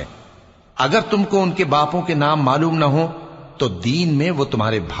درست ہے۔ اگر تم کو ان کے باپوں کے نام معلوم نہ ہو تو دین میں وہ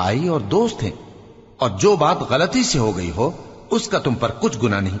تمہارے بھائی اور دوست ہیں، اور جو بات غلطی سے ہو گئی ہو اس کا تم پر کچھ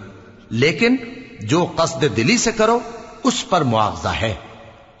گناہ نہیں، لیکن جو قصد دلی سے کرو اس پر مواخذہ ہے،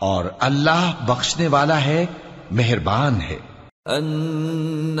 اور اللہ بخشنے والا ہے، مہربان ہے۔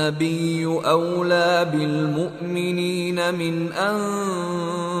 النبی اولا بالمؤمنین من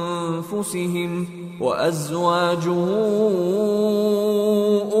انفسهم وازواجه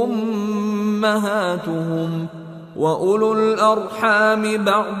امہاتهم وَأُولُو الْأَرْحَامِ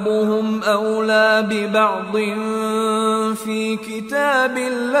بَعْضُهُمْ أَوْلَى بِبَعْضٍ فِي كِتَابِ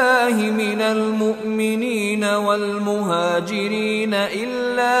اللَّهِ مِنَ الْمُؤْمِنِينَ وَالْمُهَاجِرِينَ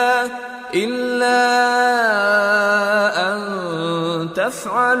إِلَّا أَن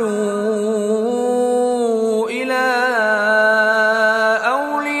تَفْعَلُوا إِلَى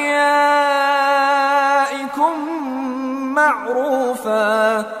أَوْلِيَائِكُمْ مَعْرُوفًا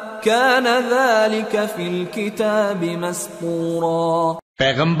كَانَ ذَلِكَ فِي الْكِتَابِ مَسْطُورًا۔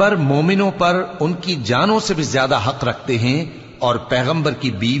 پیغمبر مومنوں پر ان کی جانوں سے بھی زیادہ حق رکھتے ہیں، اور پیغمبر کی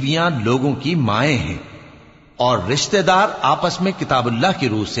بیویاں لوگوں کی مائیں ہیں، اور رشتہ دار آپس میں کتاب اللہ کی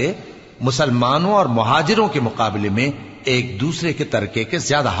روح سے مسلمانوں اور مہاجروں کے مقابلے میں ایک دوسرے کے ترکے کے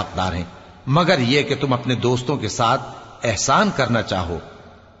زیادہ حقدار ہیں، مگر یہ کہ تم اپنے دوستوں کے ساتھ احسان کرنا چاہو۔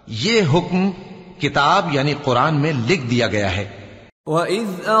 یہ حکم کتاب یعنی قرآن میں لکھ دیا گیا ہے۔ وَإِذْ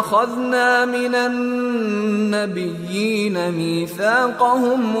أَخَذْنَا مِنَ النَّبِيِّينَ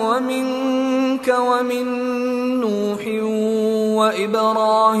مِيثَاقَهُمْ وَمِنكَ وَمِن نُوحٍ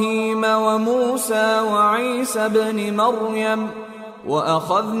وَإِبْرَاهِيمَ وَمُوسَى وَعِيسَى ابْنِ مَرْيَمَ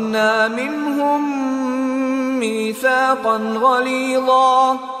وَأَخَذْنَا مِنْهُم مِيثَاقًا غَلِيظًا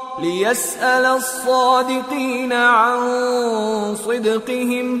لِيَسْأَلَ الصَّادِقِينَ عَن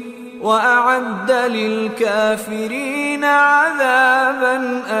صِدْقِهِمْ وَأَعَدَّ لِلْكَافِرِينَ عَذَابًا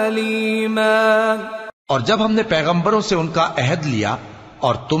أَلِيمًا۔ اور جب ہم نے پیغمبروں سے ان کا عہد لیا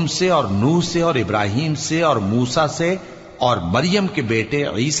اور تم سے اور نوح سے اور ابراہیم سے اور موسیٰ سے اور مریم کے بیٹے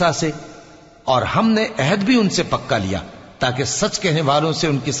عیسیٰ سے، اور ہم نے عہد بھی ان سے پکا لیا تاکہ سچ کہنے والوں سے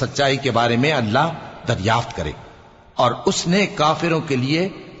ان کی سچائی کے بارے میں اللہ دریافت کرے، اور اس نے کافروں کے لیے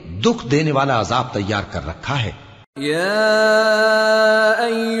دکھ دینے والا عذاب تیار کر رکھا ہے۔ يا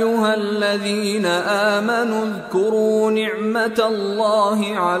أيها الذين آمنوا اذكروا نعمة الله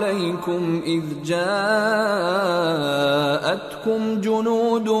عليكم إذ جاءتكم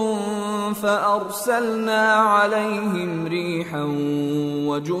جنود فأرسلنا عليهم ريحا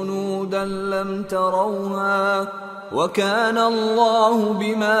وجنودا لم تروها وكان الله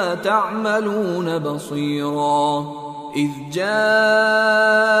بما تعملون بصيرا إذ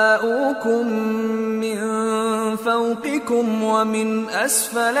جاءوكم من فوقكم ومن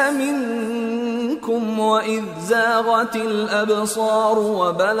أسفل منكم وإذ زاغت الأبصار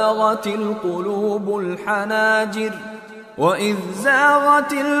وبلغت القلوب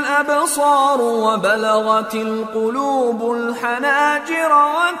الحناجر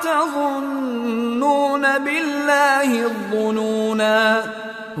وتظنون بالله الظنونا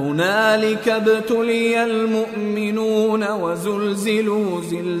هنالك ابتلي المؤمنون وزلزلوا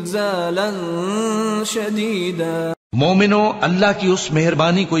زلزالا شديدا۔ مومنو، اللہ کی اس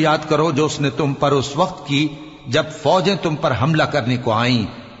مہربانی کو یاد کرو جو اس نے تم پر اس وقت کی جب فوجیں تم پر حملہ کرنے کو آئیں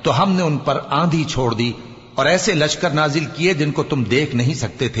تو ہم نے ان پر آندھی چھوڑ دی اور ایسے لشکر نازل کیے جن کو تم دیکھ نہیں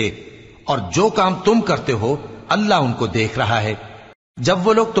سکتے تھے، اور جو کام تم کرتے ہو اللہ ان کو دیکھ رہا ہے۔ جب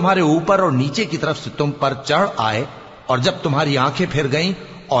وہ لوگ تمہارے اوپر اور نیچے کی طرف سے تم پر چڑھ آئے اور جب تمہاری آنکھیں پھر گئیں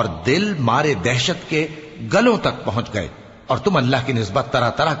اور دل مارے دہشت کے گلوں تک پہنچ گئے اور تم اللہ کی نسبت طرح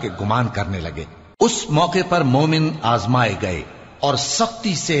طرح کے گمان کرنے لگے، اس موقع پر مومن آزمائے گئے اور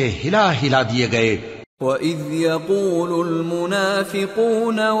سختی سے ہلا ہلا دیے گئے۔ وَإِذْ يَقُولُ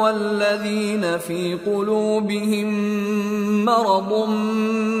الْمُنَافِقُونَ وَالَّذِينَ فِي قُلُوبِهِم مَّرَضٌ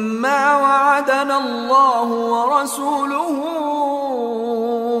مَّا وَعَدَنَا اللَّهُ وَرَسُولُهُ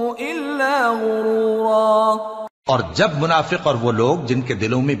إِلَّا غُرُورًا۔ اور جب منافق اور وہ لوگ جن کے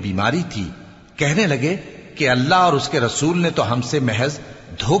دلوں میں بیماری تھی کہنے لگے کہ اللہ اور اس کے رسول نے تو ہم سے محض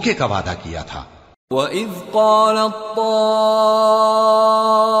دھوکے کا وعدہ کیا تھا۔ وَإِذْ قَالَتْ طَائِفَةٌ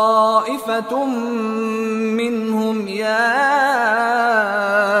مِّنْهُمْ يَا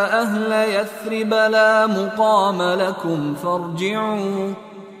أَهْلَ يَثْرِبَ لَا مُقَامَ لَكُمْ فَارْجِعُوا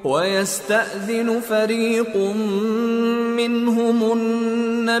وَيَسْتَأْذِنُ فَرِيقٌ مِّنْهُمُ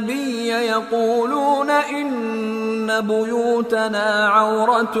النَّبِيَّ يَقُولُونَ إِنَّ بُيُوتَنَا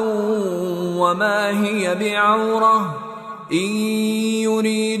عَوْرَةٌ وَمَا هِيَ بِعَوْرَةٍ إِن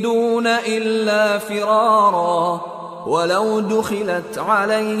يُرِيدُونَ إِلَّا فِرَارًا وَلَوْ دُخِلَتْ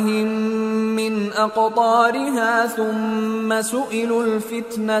عَلَيْهِم مِّنْ أَقْطَارِهَا ثُمَّ سُئِلُوا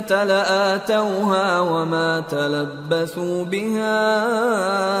الْفِتْنَةَ لَآتَوْهَا وَمَا تَلَبَّثُوا بِهَا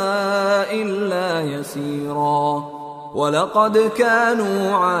إِلَّا يَسِيرًا وَلَقَدْ كَانُوا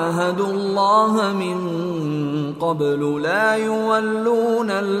عَاهَدُوا اللَّهَ مِن قَبْلُ لَا يُوَلُّونَ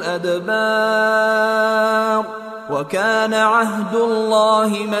الْأَدْبَارَ وَكَانَ عَهْدُ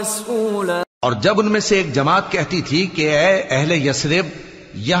اللَّهِ مَسْئُولًا۔ اور جب ان میں سے ایک جماعت کہتی تھی کہ اے اہل یثرب،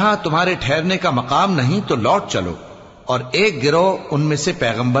 یہاں تمہارے ٹھہرنے کا مقام نہیں تو لوٹ چلو، اور ایک گروہ ان میں سے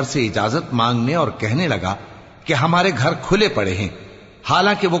پیغمبر سے اجازت مانگنے اور کہنے لگا کہ ہمارے گھر کھلے پڑے ہیں،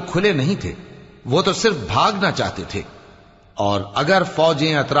 حالانکہ وہ کھلے نہیں تھے، وہ تو صرف بھاگنا چاہتے تھے۔ اور اگر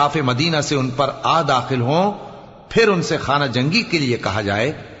فوجیں اطراف مدینہ سے ان پر آ داخل ہوں پھر ان سے خانہ جنگی کے لیے کہا جائے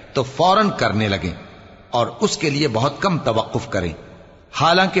تو فوراً کرنے لگیں اور اس کے لیے بہت کم توقف کریں،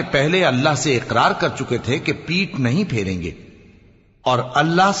 حالانکہ پہلے اللہ سے اقرار کر چکے تھے کہ پیٹ نہیں پھیریں گے، اور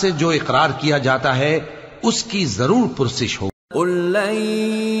اللہ سے جو اقرار کیا جاتا ہے اس کی ضرور پرسش ہو۔ قُل لَّن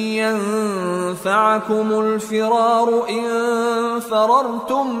يَنفَعَكُمُ الْفِرَارُ إِن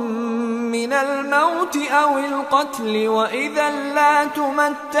فَرَرْتُم مِّنَ الْمَوْتِ أَوِ الْقَتْلِ وَإِذًا لَّا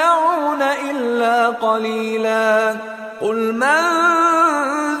تُمَتَّعُونَ إِلَّا قَلِيلًا قُلْ مَن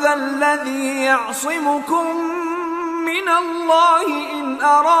ذَا الَّذِي يَعْصِمُكُم مِّنَ اللَّهِ إِنْ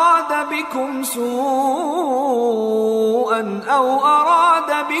أَرَادَ بِكُمْ سُوءًا أَوْ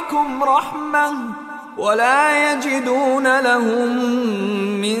أَرَادَ بِكُمْ رَحْمَةً ولا يجدون لهم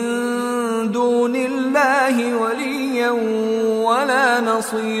من دون الله وليا ولا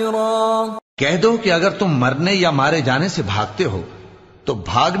نصيرا. کہہ دو کہ اگر تم مرنے یا مارے جانے سے بھاگتے ہو تو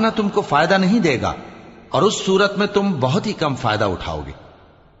بھاگنا تم کو فائدہ نہیں دے گا، اور اس صورت میں تم بہت ہی کم فائدہ اٹھاؤ گے.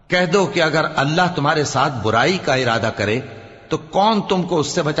 کہہ دو کہ اگر اللہ تمہارے ساتھ برائی کا ارادہ کرے تو کون تم کو اس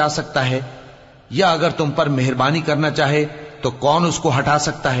سے بچا سکتا ہے، یا اگر تم پر مہربانی کرنا چاہے تو کون اس کو ہٹا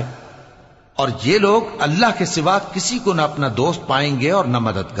سکتا ہے. اور یہ لوگ اللہ کے سوا کسی کو نہ اپنا دوست پائیں گے اور نہ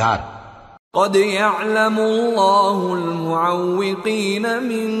مددگار. قد يعلم الله المعوقين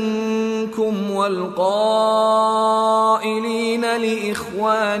منكم والقائلين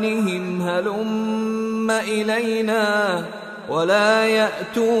لإخوانهم هلم إلينا ولا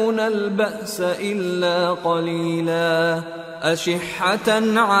يأتون البأس إلا قليلا أشحة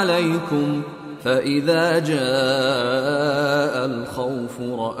عليكم فإذا جاء الخوف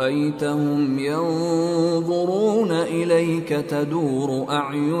رأيتهم ينظرون إليك تدور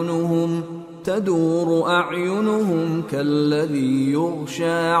أعينهم كالذي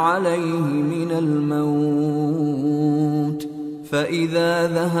يغشى عليه من الموت فإذا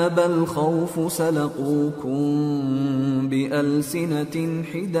ذهب الخوف سلقوكم بألسنة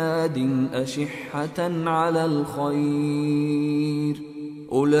حداد أشحة على الخير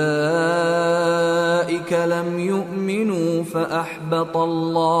أولئك لم يؤمنوا فأحبط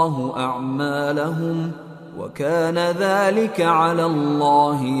الله أعمالهم وكان ذلك على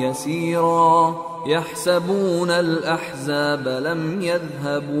الله يسيرا. يحسبون الأحزاب لم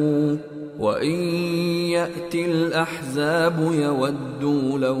يذهبوا وإن يأتي الأحزاب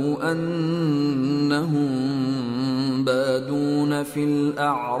يودوا لو أنهم بادون في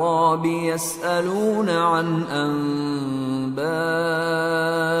الأعراب يسألون عن أنبائكم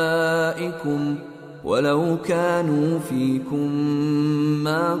ولو كانوا فيكم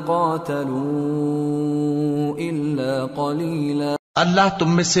ما قاتلوا إلا قليلا. اللہ تم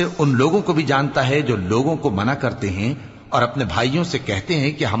میں سے ان لوگوں کو بھی جانتا ہے جو لوگوں کو منع کرتے ہیں اور اپنے بھائیوں سے کہتے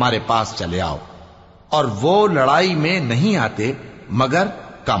ہیں کہ ہمارے پاس چلے آؤ، اور وہ لڑائی میں نہیں آتے مگر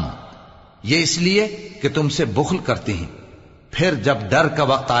کم، یہ اس لیے کہ تم سے بخل کرتے ہیں. پھر جب ڈر کا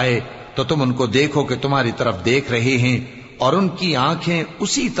وقت آئے تو تم ان کو دیکھو کہ تمہاری طرف دیکھ رہے ہیں اور ان کی آنکھیں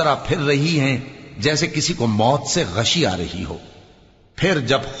اسی طرح پھر رہی ہیں جیسے کسی کو موت سے غشی آ رہی ہو. پھر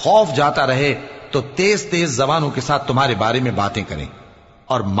جب خوف جاتا رہے تو تیز تیز زبانوں کے ساتھ تمہارے بارے میں باتیں کریں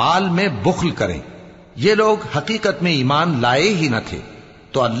اور مال میں بخل کریں. یہ لوگ حقیقت میں ایمان لائے ہی نہ تھے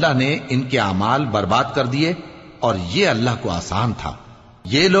تو اللہ نے ان کے اعمال برباد کر دیے، اور یہ اللہ کو آسان تھا.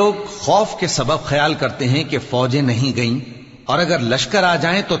 یہ لوگ خوف کے سبب خیال کرتے ہیں کہ فوجیں نہیں گئیں، اور اگر لشکر آ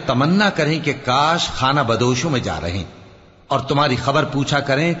جائیں تو تمنا کریں کہ کاش خانہ بدوشوں میں جا رہے ہیں، اور تمہاری خبر پوچھا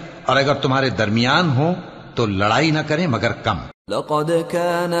کریں، اور اگر تمہارے درمیان ہو تو لڑائی نہ کریں مگر کم. لقد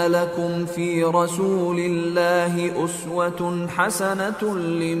كان لكم في رسول الله أسوة حسنة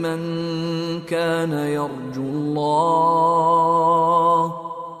لمن كان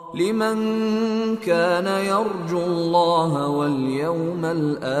يرجو الله واليوم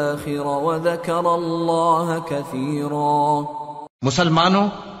الآخر وذكر الله كثيرا. مسلمانوں،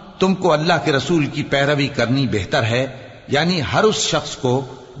 تم کو اللہ کے رسول کی پیروی کرنی بہتر ہے، یعنی ہر اس شخص کو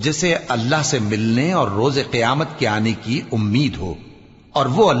جسے اللہ سے ملنے اور روز قیامت کے آنے کی امید ہو، اور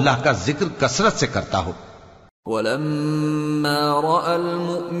وہ اللہ کا ذکر کثرت سے کرتا ہو. وَلَمَّا رَأَى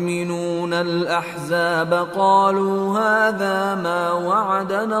الْمُؤْمِنُونَ الْأَحْزَابَ قَالُوا هَذَا مَا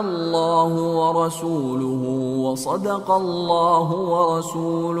وَعَدَنَا اللَّهُ وَرَسُولُهُ وَصَدَقَ اللَّهُ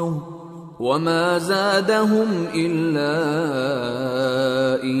وَرَسُولُهُ وَمَا زَادَهُمْ إِلَّا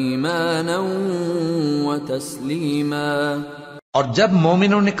إِيمَانًا وَتَسْلِيمًا. اور جب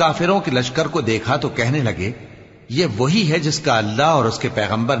مومنوں نے کافروں کے لشکر کو دیکھا تو کہنے لگے یہ وہی ہے جس کا اللہ اور اس کے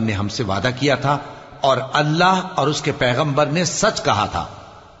پیغمبر نے ہم سے وعدہ کیا تھا، اور اللہ اور اس کے پیغمبر نے سچ کہا تھا،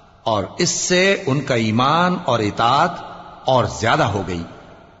 اور اس سے ان کا ایمان اور اطاعت اور زیادہ ہو گئی.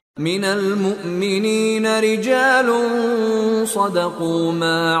 من المؤمنین رجال صدقوا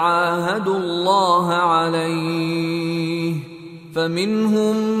ما عاهدوا الله عليه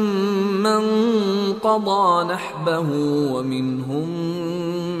فمنهم من قضى نحبه ومنهم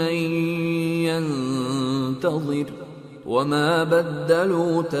من ينتظر وما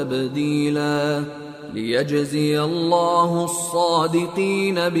بدلوا تبديلا ليجزي الله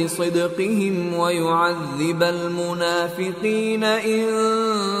الصادقين بصدقهم ويعذب المنافقين إن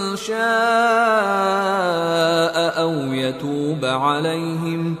شاء أو يتوب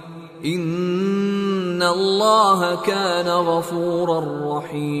عليهم ان اللہ کان غفورا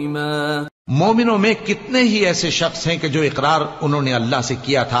رحیما. مومنوں میں کتنے ہی ایسے شخص ہیں کہ جو اقرار انہوں نے اللہ سے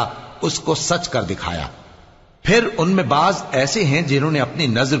کیا تھا اس کو سچ کر دکھایا، پھر ان میں بعض ایسے ہیں جنہوں نے اپنی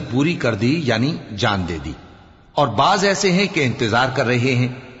نظر پوری کر دی یعنی جان دے دی، اور بعض ایسے ہیں کہ انتظار کر رہے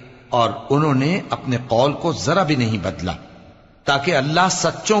ہیں، اور انہوں نے اپنے قول کو ذرا بھی نہیں بدلا، تاکہ اللہ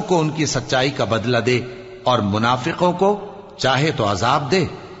سچوں کو ان کی سچائی کا بدلہ دے اور منافقوں کو چاہے تو عذاب دے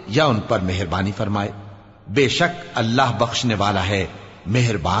یا ان پر مہربانی فرمائے۔ بے شک اللہ بخشنے والا ہے،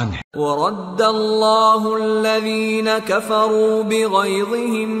 مہربان ہے۔ وَرَدَّ اللَّهُ الَّذِينَ كَفَرُوا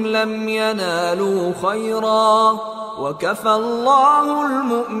بِغَيْظِهِمْ لَمْ يَنَالُوا خَيْرًا وَكَفَى اللَّهُ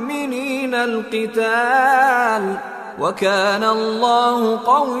الْمُؤْمِنِينَ الْقِتَالَ وَكَانَ اللَّهُ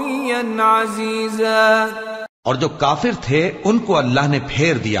قَوِيًّا عَزِيزًا۔ اور جو کافر تھے ان کو اللہ نے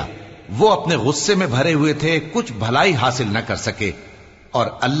پھیر دیا، وہ اپنے غصے میں بھرے ہوئے تھے، کچھ بھلائی حاصل نہ کر سکے، اور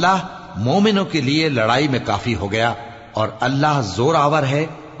اللہ مومنوں کے لیے لڑائی میں کافی ہو گیا، اور اللہ زور آور ہے،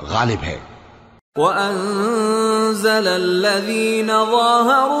 غالب ہے۔ وَأَنزَلَ الَّذِينَ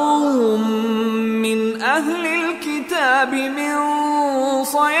ظَاهَرُوهُم مِّنْ أَهْلِ الْكِتَابِ مِنْ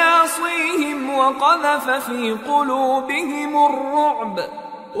صَيَاصِيهِمْ وَقَذَفَ فِي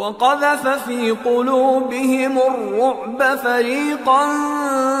قُلُوبِهِمُ الرُّعْبَ فَرِيقًا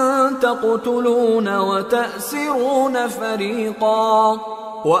تَقْتُلُونَ وَتَأْسِرُونَ فَرِيقًا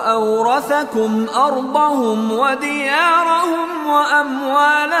وَأَوْرَثَكُمْ أَرْضَهُمْ وَدِيَارَهُمْ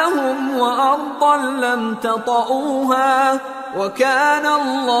وَأَمْوَالَهُمْ وَأَرْضًا لَمْ تَطَئُوهَا وَكَانَ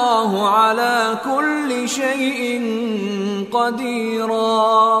اللَّهُ عَلَى كُلِّ شَيْءٍ قَدِيرًا۔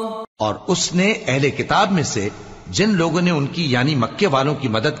 اور اس نے اہل کتاب میں سے جن لوگوں نے ان کی یعنی مکے والوں کی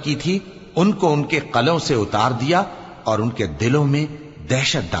مدد کی تھی ان کو ان کے قلعوں سے اتار دیا اور ان کے دلوں میں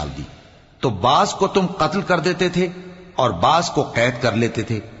دہشت ڈال دی، تو بعض کو تم قتل کر دیتے تھے اور بعض کو قید کر لیتے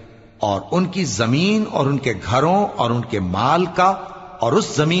تھے، اور ان کی زمین اور ان کے گھروں اور ان کے مال کا اور اس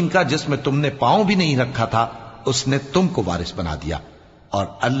زمین کا جس میں تم نے پاؤں بھی نہیں رکھا تھا اس نے تم کو وارث بنا دیا، اور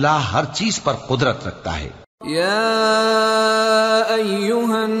اللہ ہر چیز پر قدرت رکھتا ہے۔ یا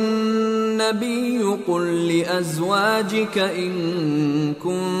ایھا النبی قل لأزواجک ان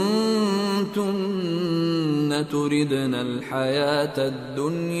کنتن تردن الحیاة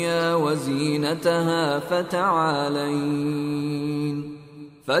الدنیا وزینتها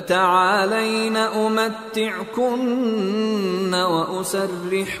فتعالین امتعکن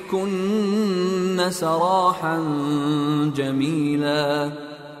واسرحکن سراحا جمیلا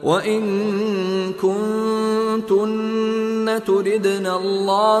وَإِن كُنتُنَّ تُرِدْنَ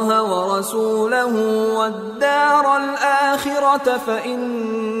اللَّهَ وَرَسُولَهُ وَالدَّارَ الْآخِرَةَ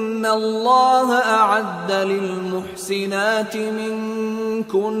فَإِنَّ اللَّهَ أَعَدَّ لِلْمُحْسِنَاتِ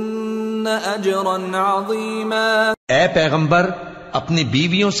مِنكُنَّ أَجْرًا عَظِيمًا۔ اے پیغمبر اپنی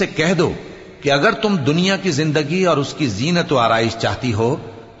بیویوں سے کہہ دو کہ اگر تم دنیا کی زندگی اور اس کی زینت و آرائش چاہتی ہو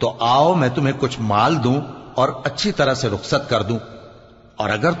تو آؤ میں تمہیں کچھ مال دوں اور اچھی طرح سے رخصت کر دوں، اور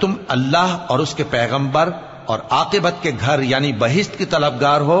اگر تم اللہ اور اس کے پیغمبر اور عاقبت کے گھر یعنی بہشت کی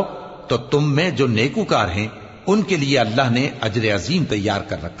طلبگار ہو تو تم میں جو نیکوکار ہیں ان کے لیے اللہ نے اجر عظیم تیار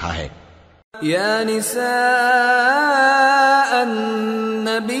کر رکھا ہے۔ یا نساء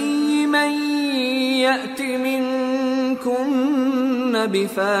النبی من یأت منکن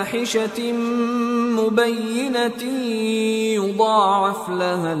بفاحشة مبینة یضاعف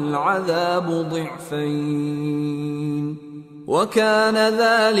لها العذاب ضعفین وَكَانَ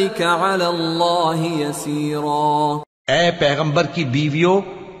ذَلِكَ عَلَى اللَّهِ يَسِيرًا۔ اے پیغمبر کی بیویوں،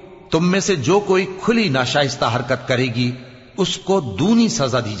 تم میں سے جو کوئی کھلی ناشائستہ حرکت کرے گی اس کو دونی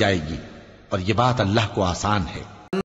سزا دی جائے گی، اور یہ بات اللہ کو آسان ہے۔